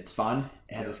it's fun.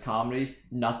 It has this comedy.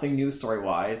 Nothing new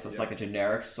story-wise. It's like a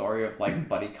generic story of like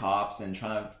buddy cops and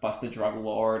trying to bust the drug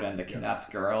lord and the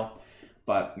kidnapped girl.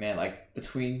 But man, like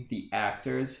between the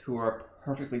actors who are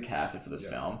perfectly casted for this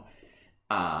film,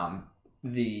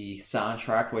 the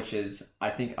soundtrack, which is I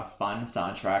think a fun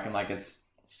soundtrack, and like it's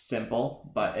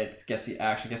simple, but it gets me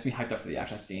hyped up for the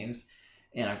action scenes.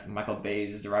 And Michael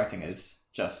Bay's directing is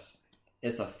just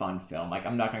it's a fun film. Like,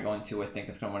 I'm not gonna go into it. I think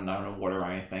it's gonna win an award or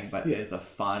anything, but Yeah. it is a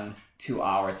fun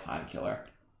 2-hour time killer.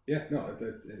 Yeah, no,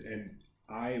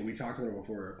 we talked about it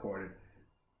before we recorded.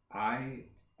 I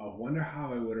wonder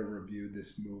how I would have reviewed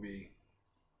this movie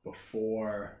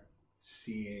before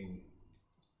seeing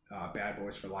Bad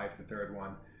Boys for Life, the third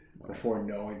one, before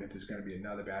knowing that there's going to be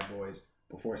another Bad Boys,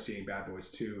 before seeing Bad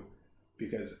Boys 2,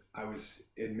 because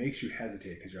it makes you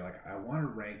hesitate because you're like, I want to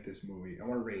rank this movie, I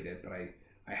want to rate it, but I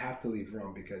have to leave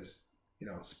room because,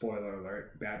 spoiler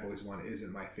alert, Bad Boys 1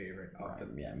 isn't my favorite of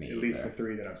them. Yeah, me at least either. the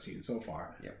 3 that I've seen so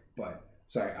far. Yep. But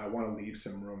so I want to leave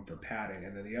some room for padding.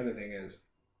 And then the other thing is,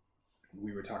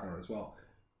 we were talking about it as well,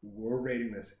 we're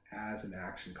rating this as an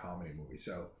action comedy movie.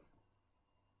 So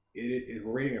we're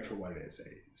rating it for what it is.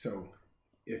 So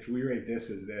if we rate this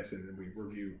as this and then we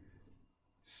review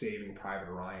Saving Private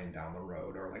Ryan down the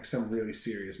road or like some really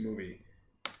serious movie,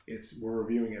 we're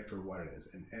reviewing it for what it is.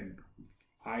 And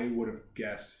I would have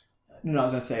guessed. No, I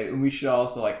was gonna say we should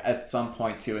also like at some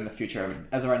point too in the future.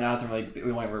 As of right now,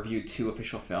 we only reviewed 2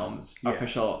 official films,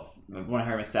 official One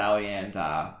Harry and Sally and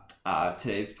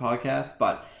today's podcast.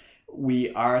 But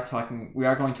we are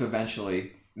going to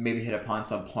eventually maybe hit upon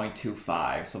some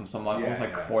 0.25, some almost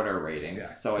like quarter ratings. Yeah.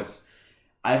 So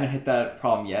I haven't hit that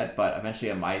problem yet, but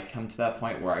eventually I might come to that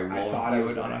point where I will. I thought I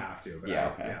was going to have to. But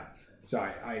okay. Yeah. So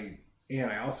I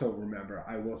also remember,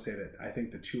 I will say that I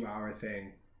think the 2-hour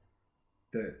thing,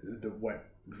 the what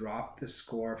dropped the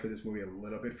score for this movie a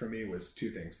little bit for me was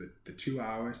 2 things: the 2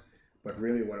 hours, but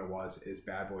really what it was is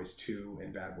Bad Boys 2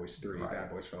 and Bad Boys 3, right. Bad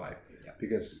Boys for Life. Yep.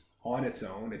 Because on its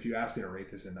own, if you asked me to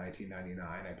rate this in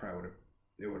 1999, I probably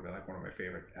it would have been like one of my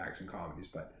favorite action comedies.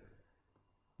 But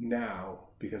now,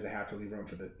 because I have to leave room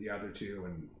for the other 2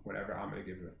 and whatever, I'm going to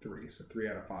give it a 3. So 3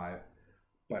 out of 5.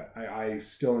 But I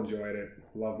still enjoyed it.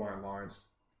 Love Martin Lawrence.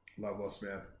 Love Will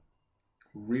Smith.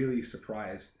 Really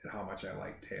surprised at how much I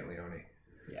liked Téa Leoni.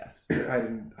 Yes.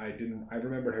 I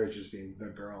remembered her as just being the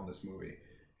girl in this movie.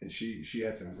 And she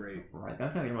had some great... Right,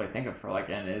 that's not even really think of her, like,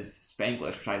 and is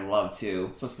Spanglish, which I love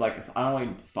too. So it's like, I don't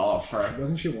really follow her.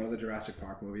 Wasn't she one of the Jurassic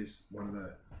Park movies? One of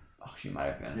the... Oh, she might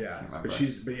have been. Yeah, but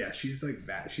she's like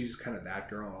that. She's kind of that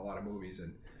girl in a lot of movies,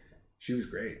 and she was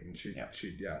great. And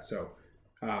so...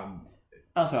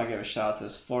 Also, I give a shout out to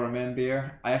this Florida Man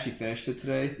beer. I actually finished it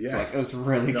today. Yes. So like, it was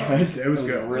really good. It was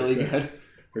good. Really good.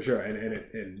 For sure.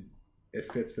 And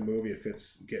it fits the movie. It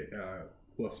fits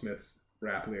Will Smith's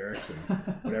rap lyrics and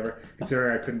whatever.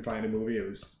 Considering I couldn't find a movie, it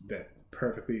was I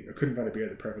couldn't find a beer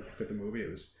that perfectly fit the movie. It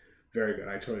was very good.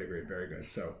 I totally agree. Very good.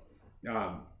 So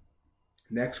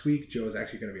next week, Joe's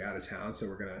actually going to be out of town. So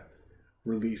we're going to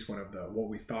release one of what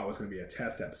we thought was going to be a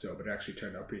test episode, but it actually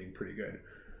turned out being pretty good.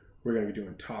 We're going to be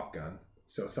doing Top Gun.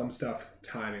 So some stuff,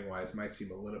 timing-wise, might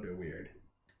seem a little bit weird.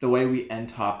 The way we end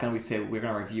Top Gun, we say we're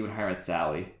going to review and hire at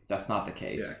Sally. That's not the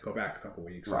case. Yeah, go back a couple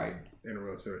weeks. Right.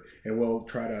 And we'll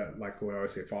try to, like what I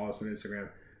always say, follow us on Instagram.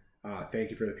 Thank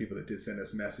you for the people that did send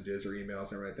us messages or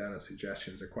emails and write down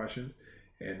suggestions or questions.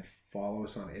 And follow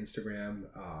us on Instagram.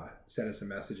 Send us a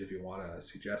message if you want to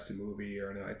suggest a movie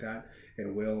or anything like that.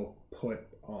 And we'll put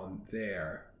on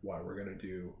there what we're going to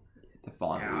do the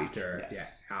following week.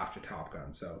 After Top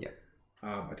Gun. So yep.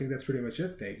 I think that's pretty much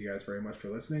it. Thank you guys very much for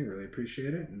listening. Really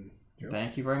appreciate it. And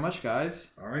thank you very much, guys.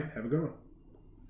 All right. Have a good one.